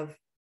have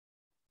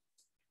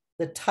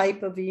the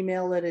type of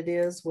email that it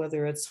is,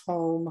 whether it's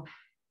home,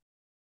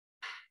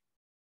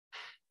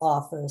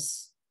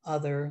 office,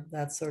 other,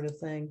 that sort of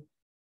thing.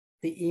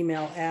 The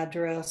email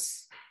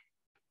address,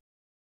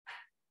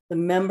 the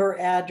member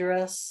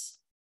address,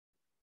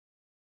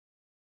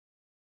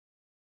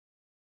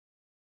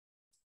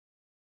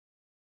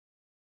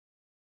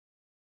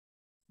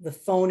 the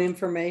phone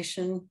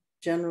information.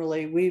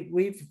 Generally,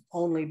 we've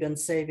only been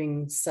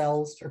saving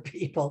cells for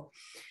people.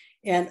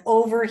 And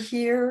over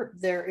here,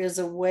 there is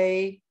a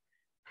way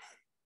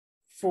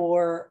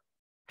for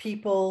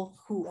people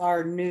who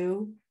are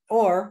new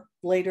or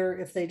later,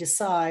 if they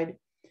decide,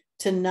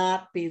 to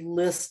not be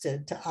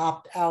listed, to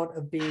opt out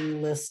of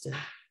being listed.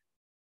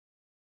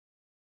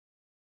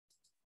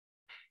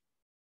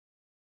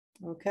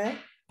 Okay,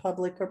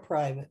 public or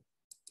private.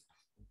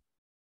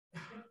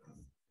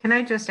 Can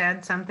I just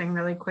add something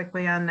really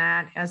quickly on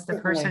that? As the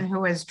person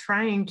who is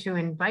trying to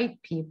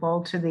invite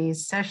people to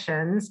these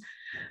sessions,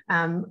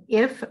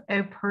 if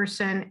a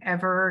person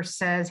ever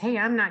says, hey,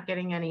 I'm not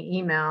getting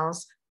any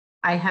emails,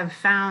 I have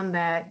found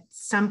that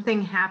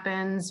something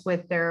happens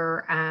with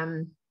their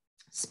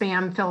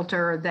spam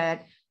filter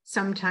that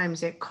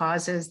sometimes it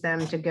causes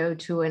them to go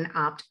to an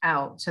opt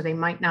out. So they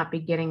might not be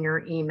getting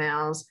your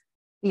emails.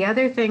 The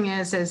other thing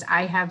is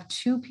I have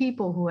 2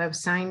 people who have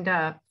signed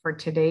up for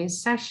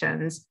today's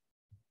sessions.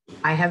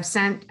 I've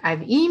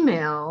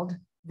emailed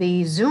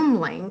the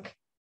Zoom link,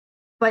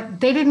 but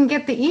they didn't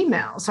get the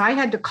email. So I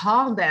had to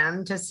call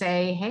them to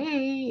say,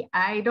 hey,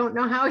 I don't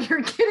know how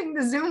you're getting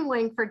the Zoom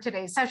link for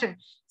today's session.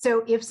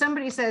 So if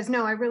somebody says,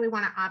 no, I really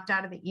want to opt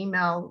out of the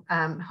email,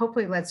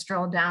 hopefully let's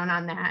drill down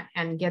on that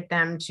and get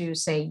them to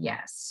say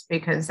yes,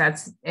 because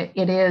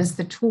it is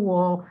the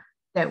tool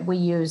that we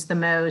use the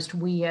most,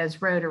 we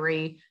as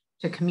Rotary,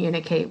 to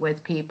communicate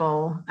with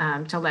people,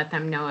 to let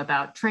them know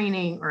about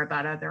training or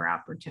about other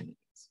opportunities.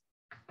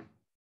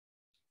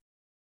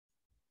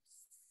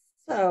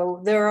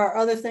 So there are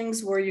other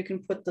things where you can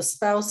put the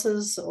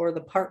spouse's or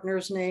the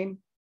partner's name.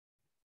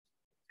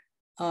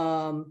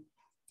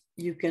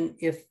 You can,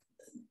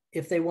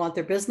 if they want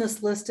their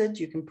business listed,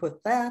 you can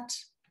put that.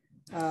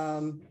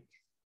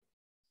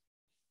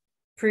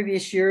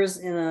 Previous years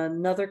in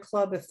another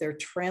club if they're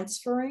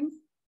transferring.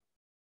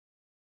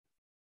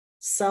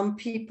 Some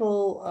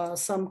people,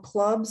 some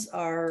clubs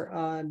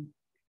are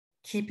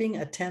keeping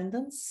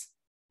attendance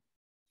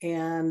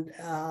and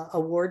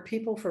award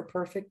people for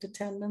perfect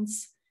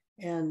attendance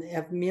and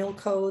have meal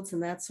codes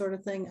and that sort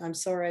of thing. I'm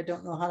sorry, I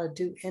don't know how to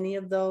do any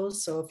of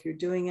those. So if you're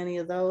doing any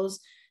of those,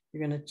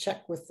 you're going to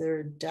check with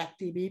their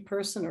DACDB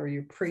person or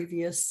your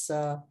previous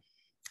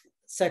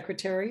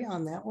secretary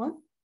on that one.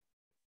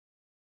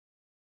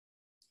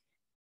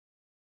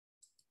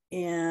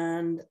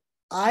 And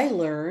I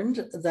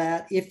learned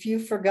that if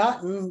you've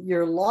forgotten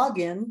your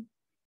login,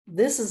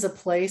 this is a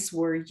place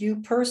where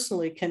you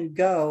personally can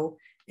go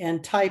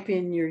and type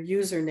in your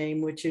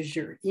username, which is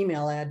your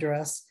email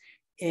address,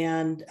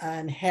 and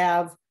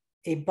have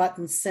a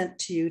button sent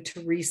to you to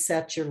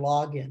reset your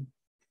login.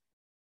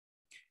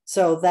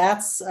 So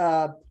that's,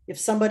 if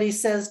somebody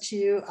says to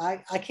you,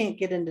 I can't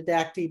get into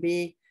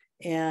DACDB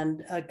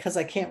and because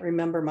I can't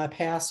remember my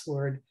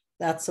password,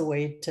 that's a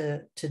way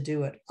to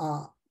do it.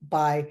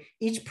 By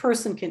each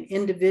person can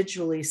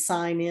individually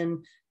sign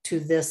in to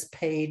this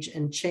page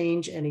and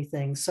change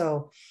anything.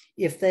 So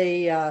if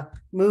they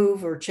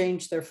move or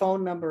change their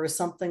phone number or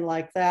something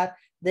like that,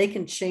 they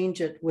can change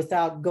it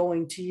without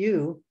going to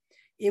you.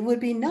 It would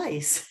be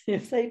nice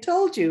if they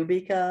told you,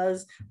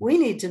 because we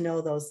need to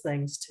know those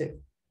things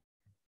too.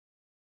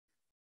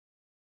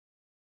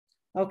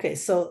 Okay,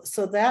 so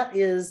that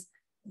is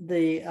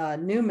the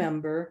new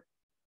member.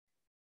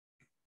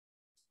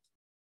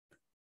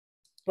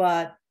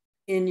 But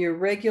in your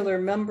regular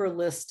member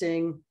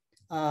listing,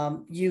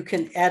 you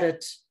can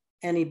edit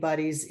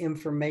anybody's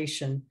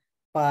information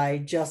by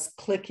just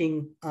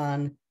clicking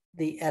on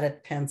the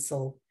edit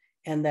pencil,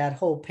 and that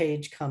whole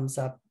page comes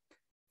up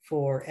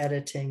for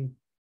editing.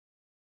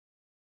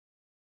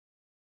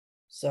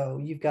 So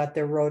you've got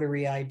their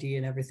Rotary ID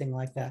and everything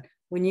like that.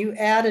 When you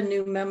add a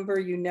new member,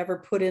 you never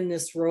put in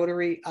this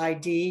Rotary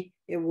ID.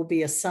 It will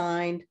be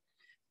assigned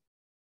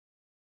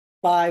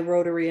by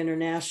Rotary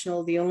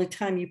International. The only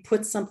time you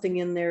put something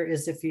in there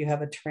is if you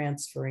have a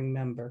transferring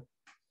member.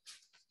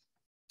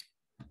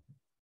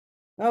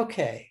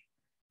 Okay,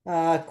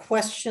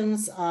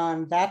 questions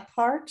on that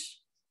part?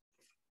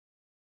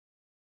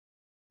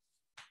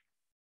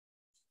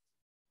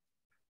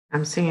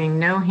 I'm seeing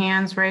no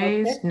hands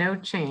raised, okay. No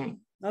change.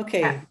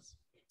 Okay,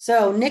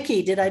 so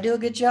Nikki, did I do a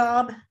good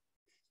job?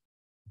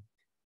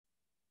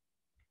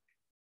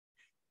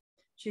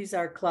 She's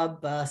our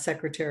club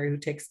secretary who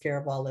takes care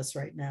of all this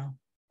right now.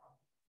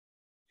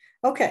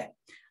 Okay,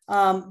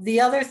 the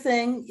other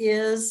thing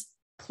is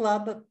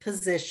club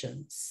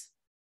positions.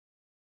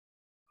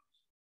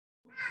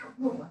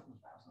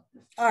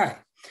 All right,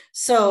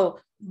 so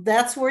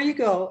that's where you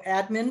go,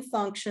 admin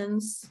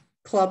functions,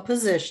 club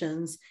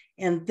positions,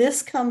 and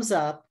this comes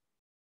up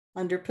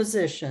under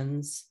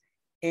positions.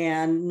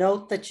 And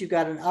note that you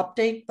got an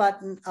update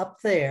button up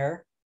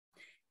there,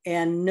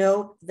 and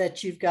note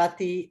that you've got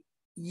the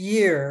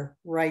year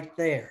right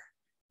there.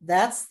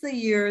 That's the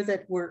year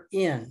that we're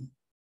in.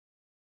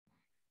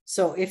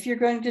 So if you're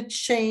going to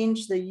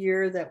change the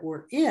year that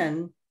we're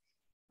in,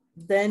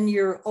 then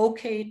you're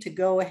okay to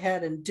go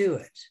ahead and do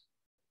it.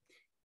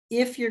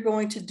 If you're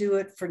going to do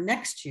it for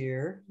next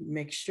year,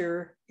 make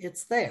sure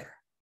it's there.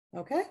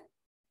 Okay.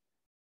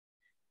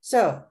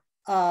 So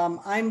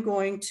I'm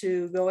going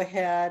to go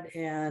ahead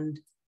and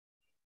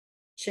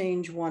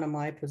change one of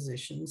my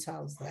positions.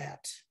 How's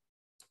that?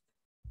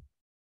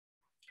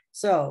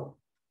 So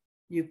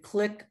you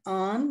click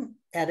on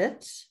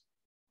edit.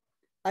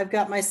 I've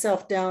got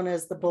myself down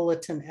as the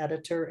bulletin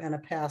editor and a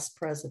past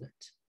president.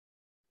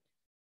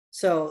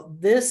 So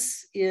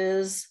this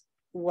is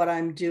what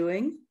I'm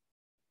doing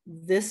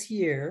this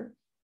year,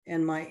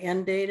 and my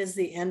end date is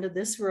the end of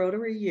this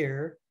Rotary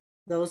year.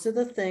 Those are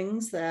the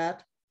things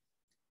that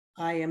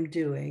I am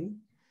doing.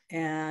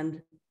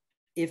 And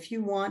if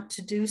you want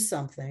to do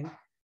something,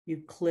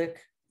 you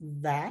click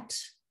that.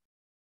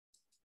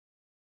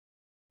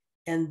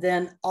 And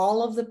then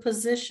all of the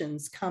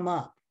positions come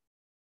up.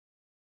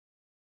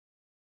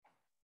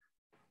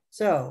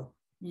 So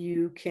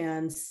you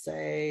can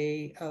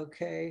say,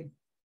 okay,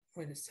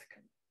 wait a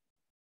second.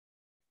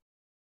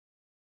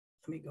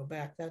 Let me go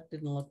back. That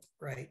didn't look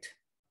right.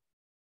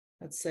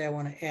 Let's say I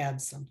want to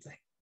add something.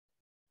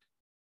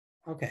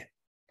 Okay.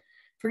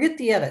 Forget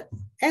the edit,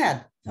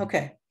 add,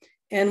 okay.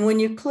 And when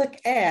you click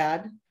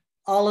add,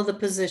 all of the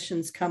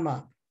positions come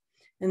up.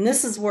 And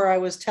this is where I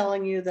was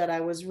telling you that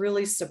I was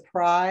really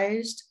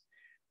surprised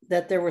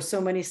that there were so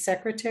many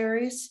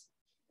secretaries.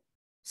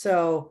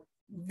 So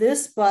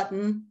this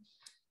button,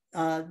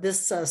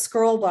 this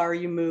scroll bar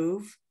you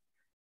move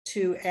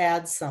to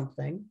add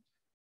something.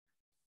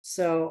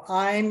 So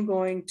I'm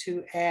going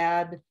to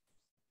add,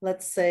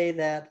 let's say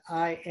that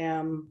I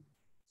am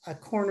a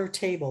corner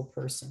table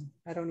person.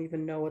 I don't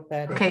even know what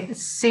that is. Okay,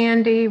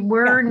 Sandy,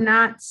 we're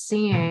not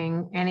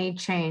seeing any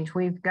change.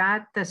 We've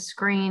got the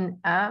screen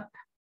up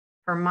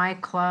for my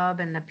club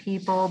and the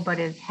people, but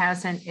it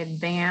hasn't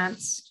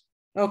advanced.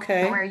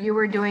 Okay. Where you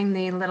were doing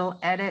the little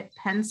edit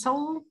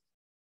pencil,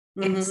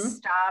 it Mhm.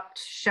 stopped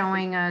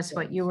showing us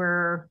what you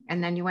were,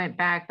 and then you went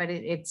back, but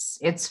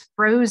it's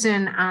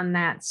frozen on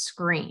that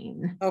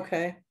screen.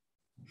 Okay.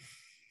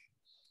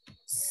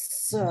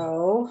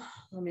 So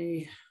let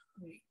me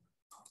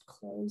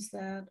close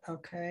that.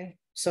 Okay.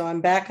 So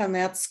I'm back on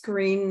that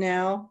screen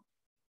now.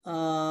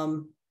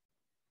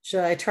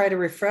 Should I try to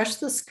refresh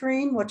the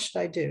screen? What should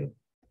I do?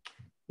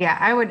 Yeah,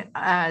 I would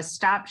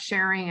stop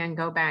sharing and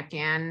go back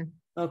in.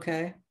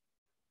 Okay.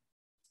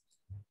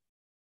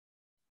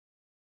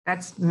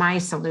 That's my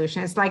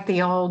solution. It's like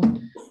the old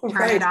turn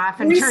Right. it off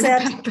and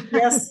Reset. turn it back.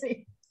 Yes.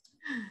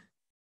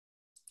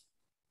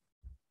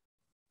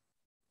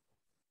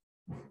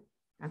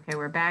 Okay,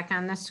 we're back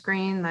on the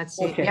screen. Let's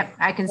see. Okay. Yep,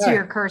 I can see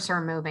your cursor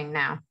moving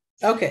now.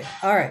 Okay,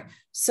 all right.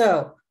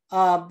 So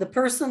the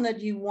person that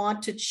you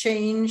want to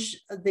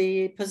change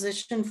the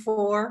position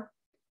for,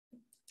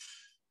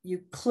 you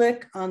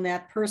click on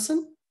that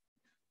person,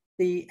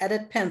 the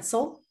edit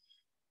pencil,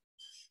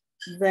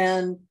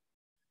 then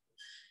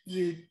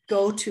you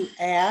go to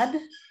add,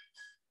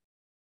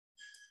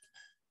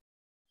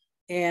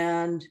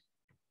 and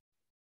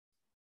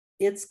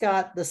it's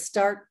got the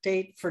start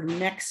date for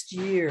next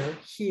year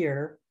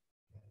here.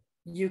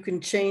 You can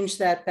change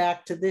that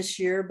back to this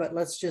year, but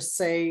let's just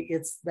say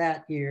it's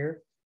that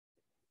year.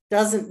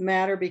 Doesn't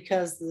matter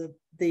because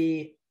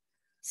the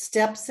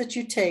steps that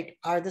you take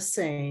are the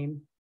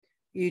same.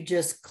 You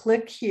just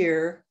click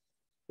here.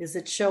 Is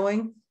it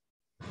showing?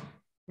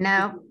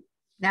 No.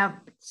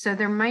 So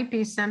there might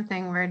be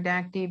something where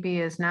DACDB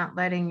is not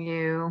letting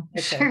you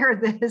share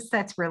this.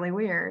 That's really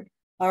weird.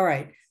 All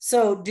right.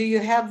 So do you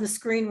have the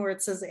screen where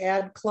it says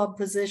add club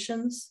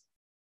positions?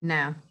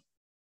 No.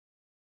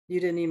 You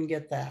didn't even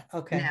get that.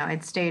 Okay. No,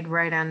 it stayed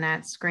right on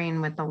that screen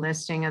with the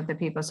listing of the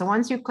people. So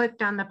once you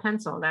clicked on the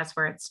pencil, that's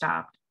where it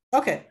stopped.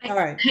 Okay. All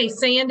right. Hey,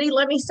 Sandy,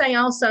 let me say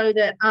also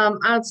that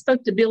I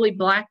spoke to Billy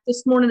Black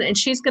this morning, and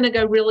she's going to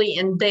go really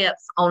in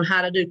depth on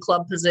how to do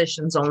club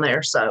positions on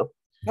there. So,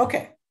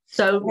 okay.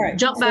 So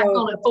jump back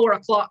on at 4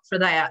 o'clock for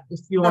that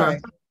if you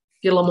want to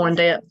get a little more in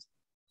depth.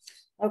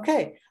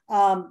 Okay.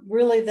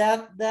 Really,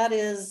 that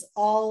is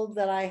all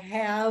that I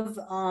have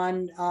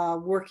on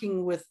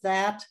working with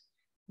that.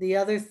 The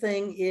other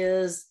thing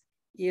is,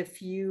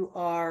 if you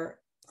are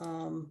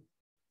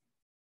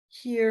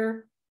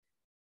here,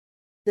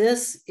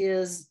 this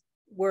is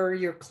where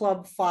your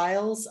club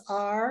files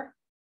are.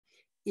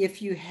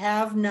 If you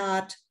have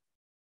not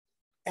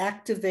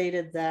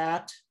activated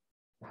that,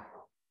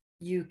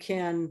 you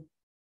can,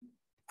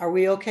 are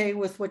we okay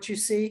with what you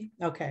see?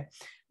 Okay.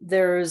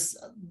 There's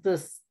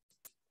the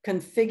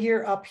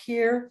configure up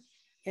here,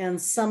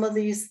 and some of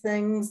these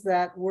things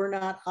that were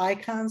not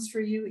icons for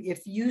you,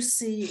 if you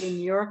see in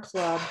your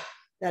club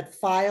that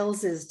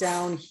files is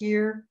down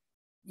here,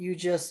 you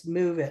just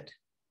move it,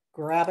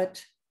 grab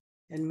it,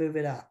 and move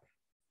it up.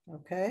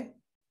 Okay.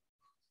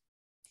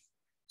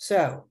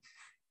 So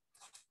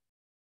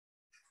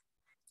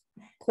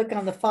click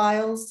on the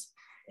files,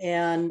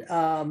 and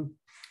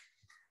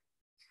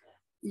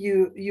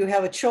you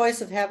have a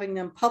choice of having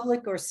them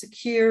public or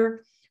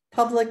secure.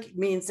 Public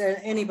means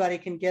that anybody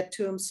can get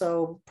to them,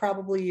 so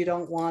probably you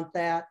don't want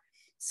that.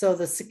 So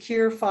the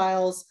secure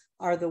files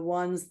are the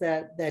ones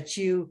that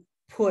you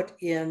put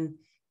in,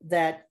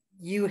 that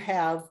you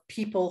have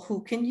people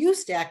who can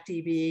use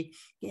DACDB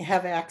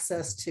have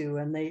access to,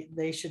 and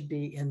they should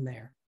be in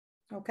there.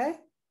 Okay,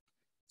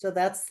 so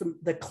that's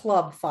the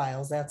club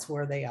files. That's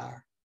where they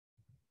are.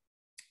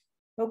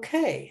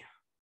 Okay,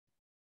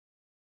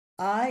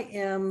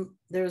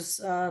 there's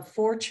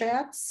 4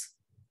 chats.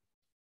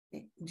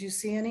 Do you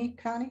see any,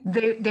 Connie?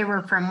 They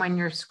were from when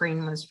your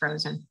screen was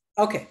frozen.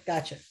 Okay,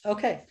 gotcha.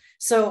 Okay,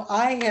 so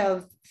I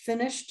have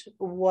finished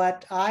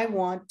what I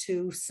want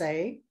to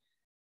say.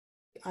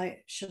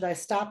 Should I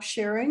stop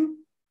sharing?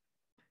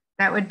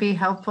 That would be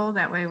helpful.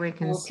 That way we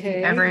can see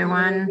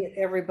everyone. Get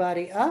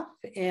everybody up.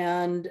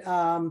 And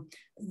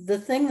the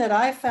thing that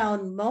I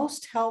found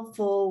most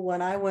helpful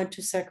when I went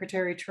to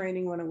secretary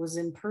training, when it was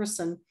in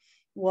person,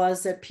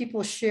 was that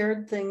people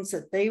shared things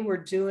that they were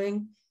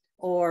doing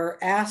or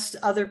asked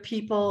other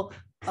people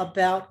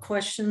about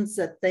questions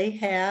that they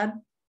had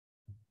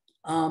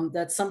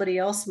that somebody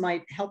else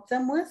might help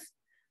them with.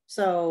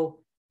 So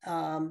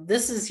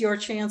this is your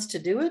chance to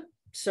do it.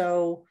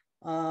 So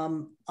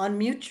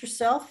unmute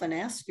yourself and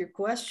ask your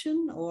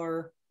question,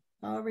 or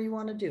however you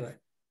want to do it.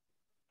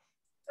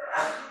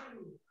 I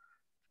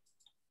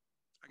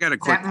got a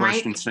quick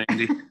question,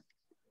 Sandy.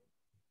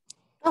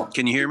 Oh,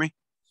 can you hear me?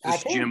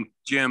 This is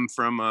Jim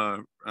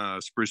from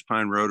Spruce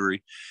Pine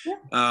Rotary. Yeah.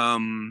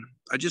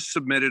 I just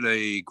submitted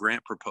a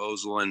grant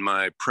proposal, and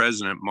my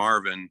president,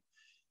 Marvin,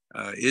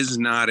 is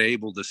not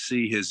able to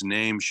see his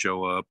name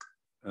show up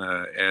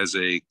as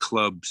a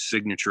club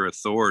signature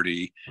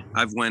authority.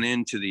 I've went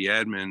into the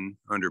admin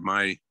under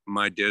my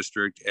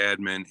district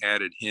admin,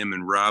 added him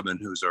and Robin,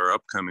 who's our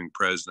upcoming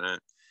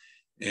president,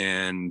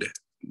 and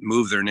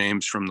moved their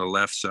names from the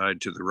left side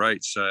to the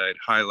right side,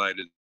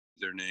 highlighted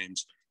their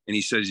names. and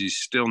he says he's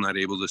still not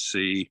able to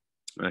see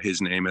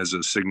his name as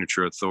a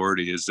signature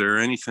authority. Is there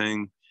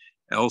anything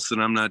else that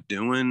I'm not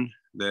doing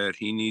that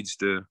he needs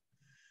to,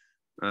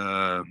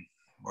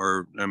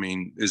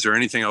 is there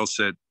anything else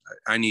that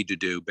I need to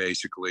do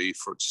basically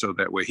so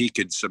that way he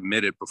could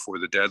submit it before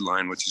the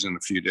deadline, which is in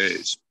a few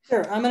days?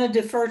 Sure. I'm going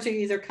to defer to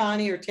either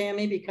Connie or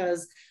Tammy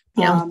because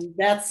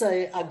that's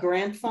a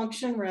grant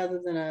function rather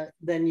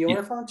than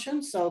your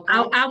function. So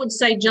I would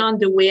say John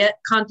DeWitt,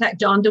 contact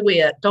John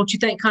DeWitt. Don't you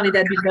think, Connie,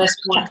 that'd be the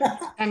best one?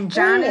 And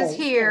John is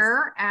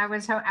here.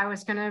 Yes. I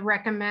was going to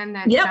recommend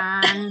that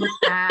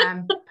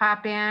John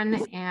pop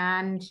in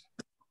and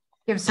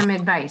give some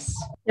advice.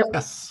 Yep.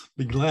 Yes,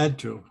 be glad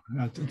to.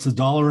 It's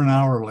 $1 an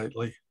hour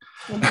lately.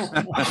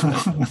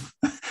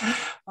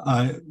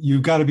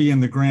 You've got to be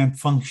in the grant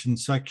function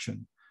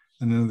section.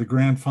 And in the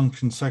grant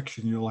function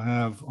section, you'll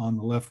have on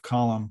the left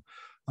column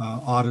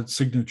audit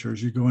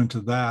signatures. You go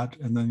into that,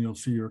 and then you'll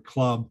see your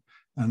club,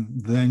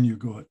 and then you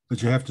go it.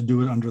 But you have to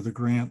do it under the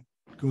grant.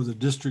 Go to the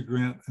district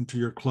grant into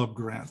your club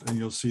grant, and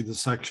you'll see the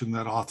section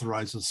that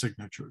authorizes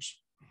signatures.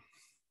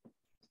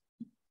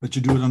 But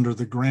you do it under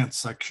the grant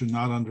section,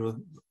 not under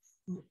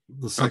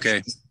the section.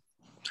 Okay.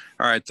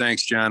 All right.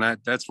 Thanks, John.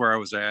 That's where I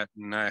was at,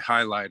 and I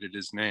highlighted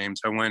his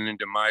names. I went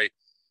into my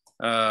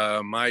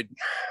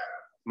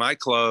my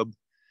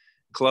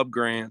club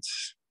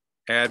grants,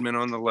 admin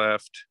on the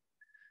left,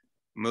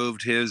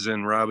 moved his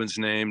and Robin's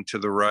name to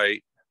the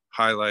right,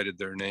 highlighted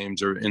their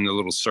names or in the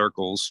little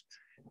circles,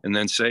 and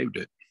then saved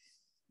it.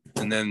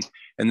 And then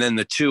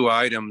the two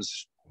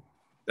items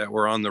that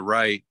were on the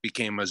right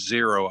became a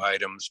 0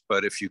 items.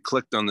 But if you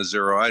clicked on the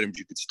 0 items,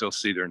 you could still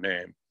see their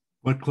name.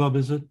 What club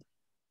is it?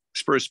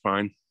 Spruce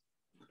Pine.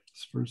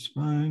 Spruce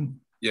Pine.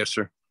 Yes,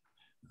 sir.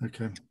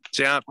 Okay.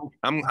 See,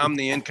 I'm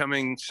the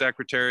incoming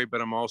secretary,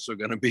 but I'm also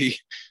going to be,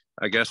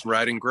 I guess,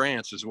 writing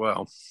grants as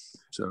well.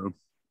 So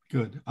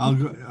good.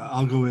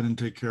 I'll go in and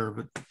take care of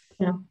it.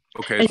 Yeah.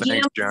 Okay. And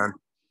thanks, John.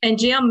 And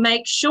Jim,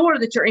 make sure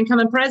that your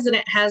incoming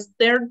president has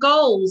their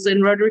goals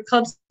in Rotary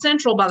Club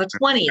Central by the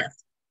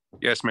 20th.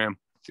 Yes, ma'am.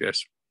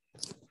 Yes,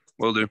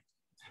 will do.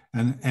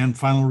 And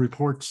final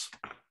reports.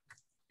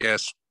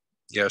 Yes,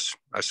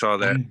 I saw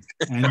that.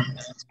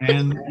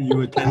 And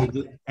you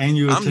attended. And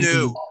you attended. I'm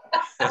new.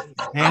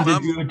 And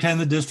did you attend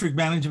the district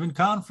management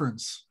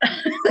conference?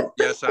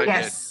 Yes, I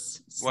did.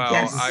 Well,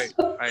 yes.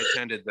 I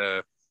attended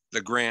the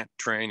grant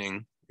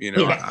training. You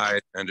know, I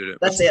attended it.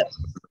 That's it.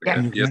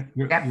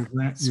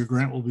 Your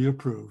grant will be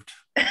approved.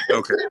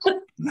 Okay.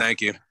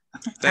 Thank you.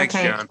 Thanks,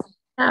 John.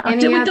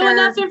 Did we do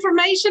enough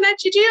information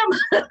at you, Jim?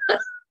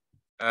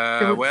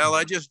 Well,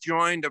 I just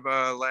joined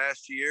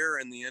last year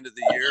and the end of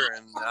the year,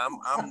 and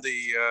I'm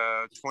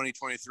the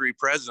 2023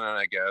 president,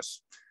 I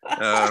guess.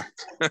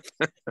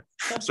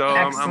 So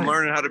I'm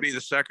learning how to be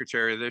the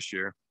secretary this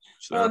year.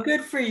 So. Oh,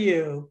 good for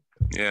you.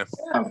 Yeah.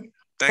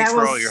 Thanks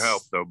for all your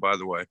help, though, by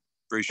the way.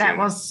 Appreciate it. That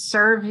will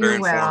serve you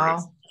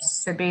well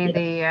to be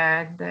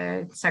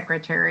the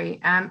secretary.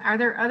 Are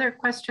there other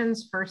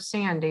questions for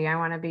Sandy? I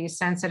want to be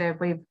sensitive.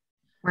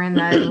 We're in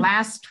the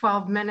last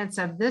 12 minutes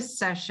of this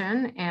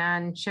session,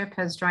 and Chip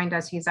has joined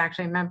us. He's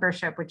actually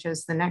membership, which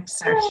is the next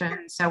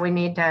session. So we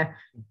need to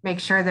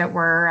make sure that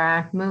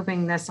we're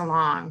moving this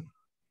along.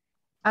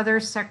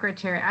 Other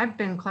secretary, I've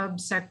been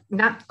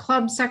not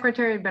club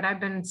secretary, but I've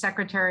been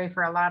secretary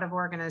for a lot of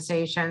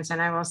organizations. And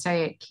I will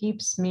say it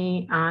keeps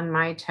me on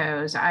my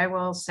toes. I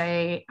will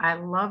say I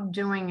love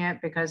doing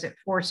it because it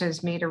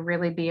forces me to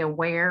really be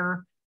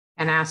aware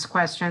and ask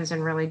questions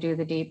and really do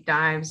the deep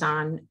dives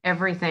on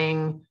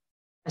everything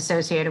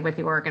associated with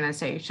the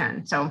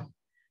organization. So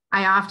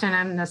I often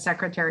am the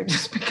secretary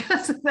just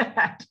because of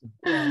that.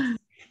 Yes.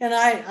 And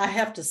I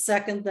have to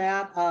second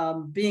that.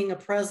 Being a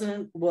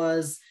president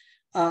was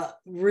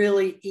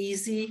really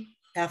easy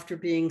after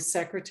being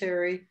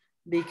secretary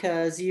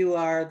because you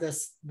are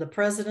the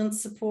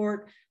president's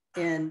support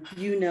and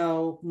you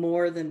know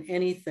more than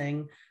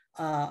anything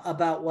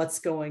about what's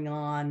going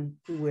on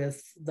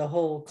with the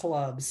whole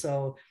club.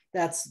 So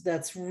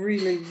that's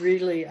really,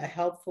 really a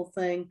helpful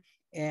thing.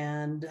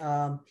 And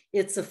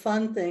it's a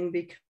fun thing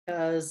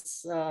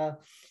because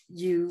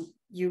you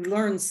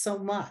learn so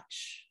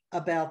much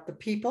about the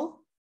people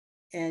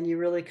and you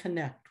really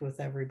connect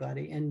with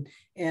everybody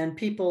and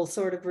people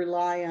sort of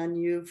rely on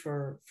you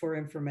for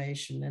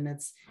information, and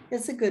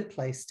it's a good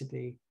place to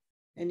be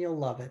and you'll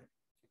love it.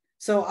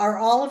 So are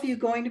all of you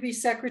going to be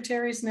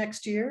secretaries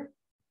next year?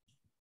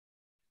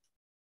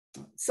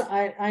 So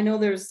I know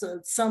there's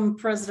some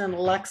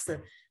president-elects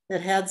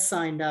that had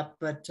signed up,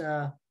 but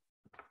I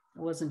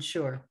wasn't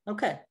sure.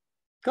 Okay,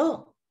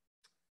 cool.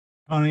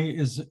 Connie,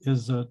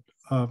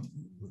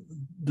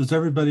 does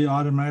everybody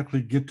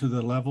automatically get to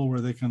the level where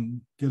they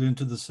can get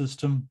into the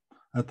system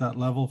at that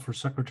level for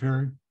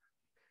secretary?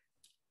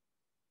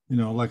 You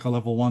know, like a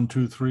level 1,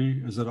 2,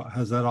 3.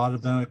 Has that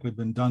automatically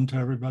been done to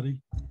everybody?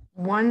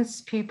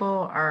 Once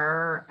people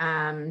are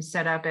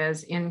set up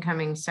as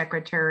incoming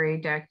secretary,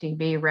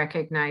 DACDB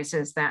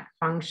recognizes that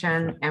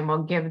function and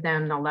will give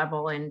them the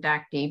level in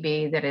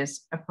DACDB that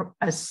is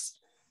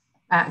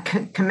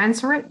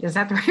commensurate, is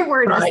that the right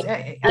word?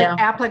 Right.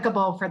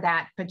 Applicable for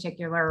that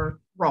particular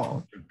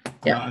role.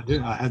 Yeah,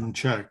 I hadn't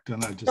checked,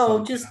 and I just.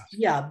 So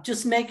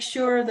just make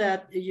sure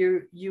that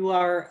you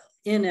are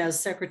in as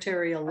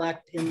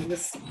secretary-elect in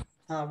this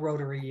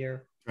Rotary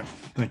year. Okay.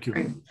 Thank you.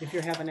 Right. If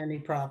you're having any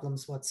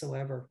problems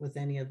whatsoever with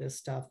any of this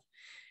stuff.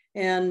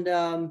 And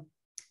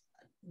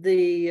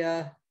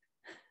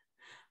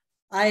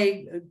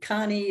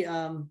Connie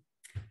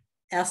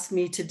asked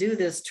me to do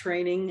this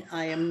training.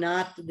 I am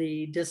not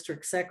the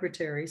district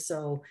secretary,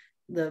 so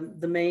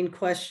the main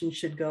question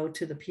should go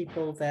to the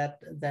people that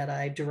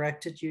I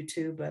directed you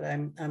to, but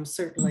I'm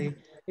certainly,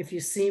 if you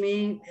see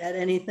me at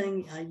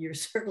anything, you're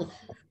certainly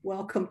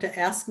welcome to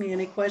ask me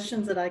any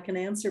questions that I can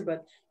answer,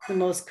 but the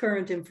most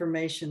current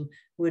information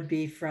would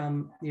be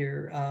from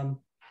your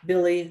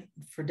Billy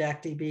for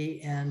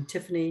DACDB and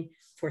Tiffany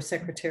for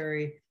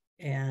secretary,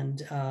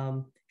 and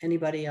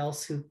anybody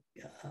else who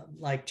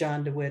like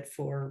John DeWitt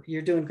for,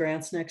 you're doing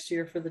grants next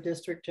year for the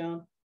district,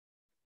 John?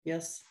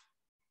 Yes.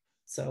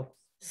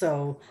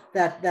 So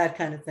that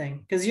kind of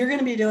thing, because you're going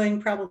to be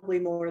doing probably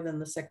more than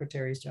the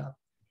secretary's job.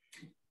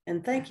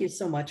 And thank you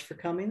so much for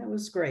coming. It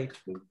was great.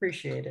 We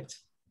appreciate it.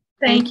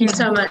 Thank you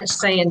so much,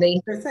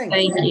 Sandy. Sure thing.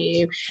 Thank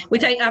you.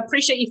 I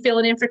appreciate you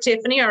filling in for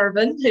Tiffany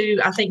Irvin,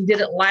 who I think did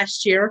it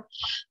last year.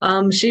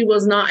 She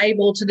was not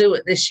able to do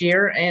it this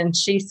year, and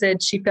she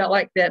said she felt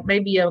like that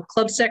maybe a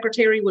club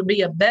secretary would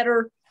be a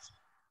better,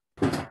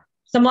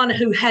 someone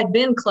who had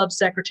been club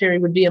secretary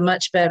would be a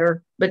much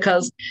better,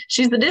 because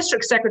she's the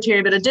district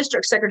secretary, but a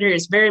district secretary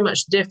is very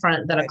much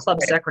different than a club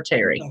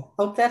secretary.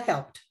 Hope that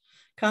helped.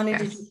 Connie,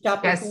 Yes. did you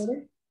stop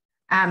recording?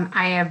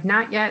 I have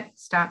not yet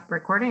stopped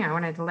recording. I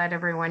wanted to let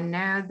everyone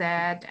know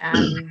that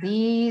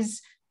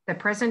the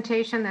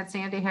presentation that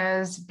Sandy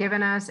has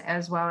given us,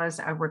 as well as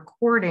a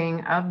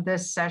recording of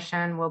this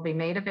session, will be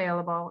made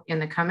available in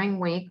the coming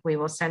week. We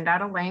will send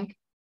out a link.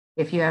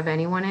 If you have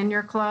anyone in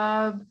your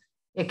club,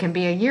 it can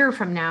be a year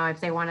from now if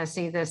they want to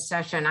see this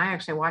session. I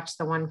actually watched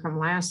the one from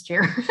last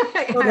year,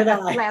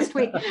 last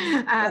week.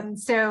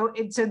 So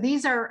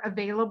these are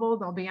available.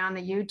 They'll be on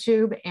the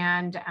YouTube,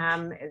 and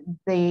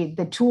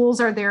the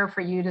tools are there for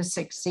you to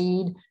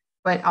succeed,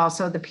 but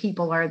also the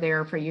people are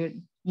there for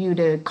you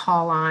to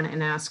call on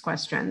and ask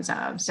questions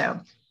of. So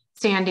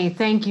Sandy,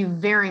 thank you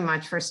very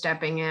much for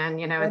stepping in.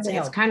 You know,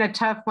 it's kind of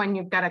tough when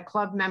you've got a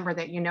club member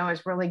that you know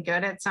is really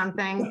good at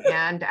something,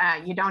 and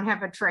you don't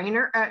have a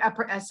trainer,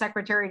 a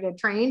secretary to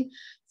train.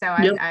 So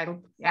I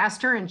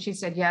asked her, and she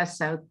said yes.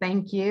 So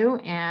thank you,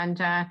 and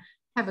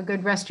have a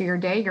good rest of your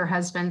day. Your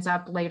husband's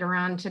up later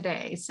on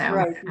today. So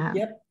right.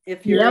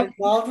 If you're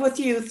involved with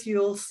youth,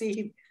 you'll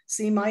see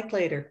Mike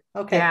later.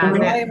 Okay.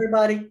 Bye,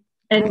 everybody.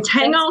 And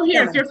hang on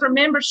here. If you're for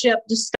membership, just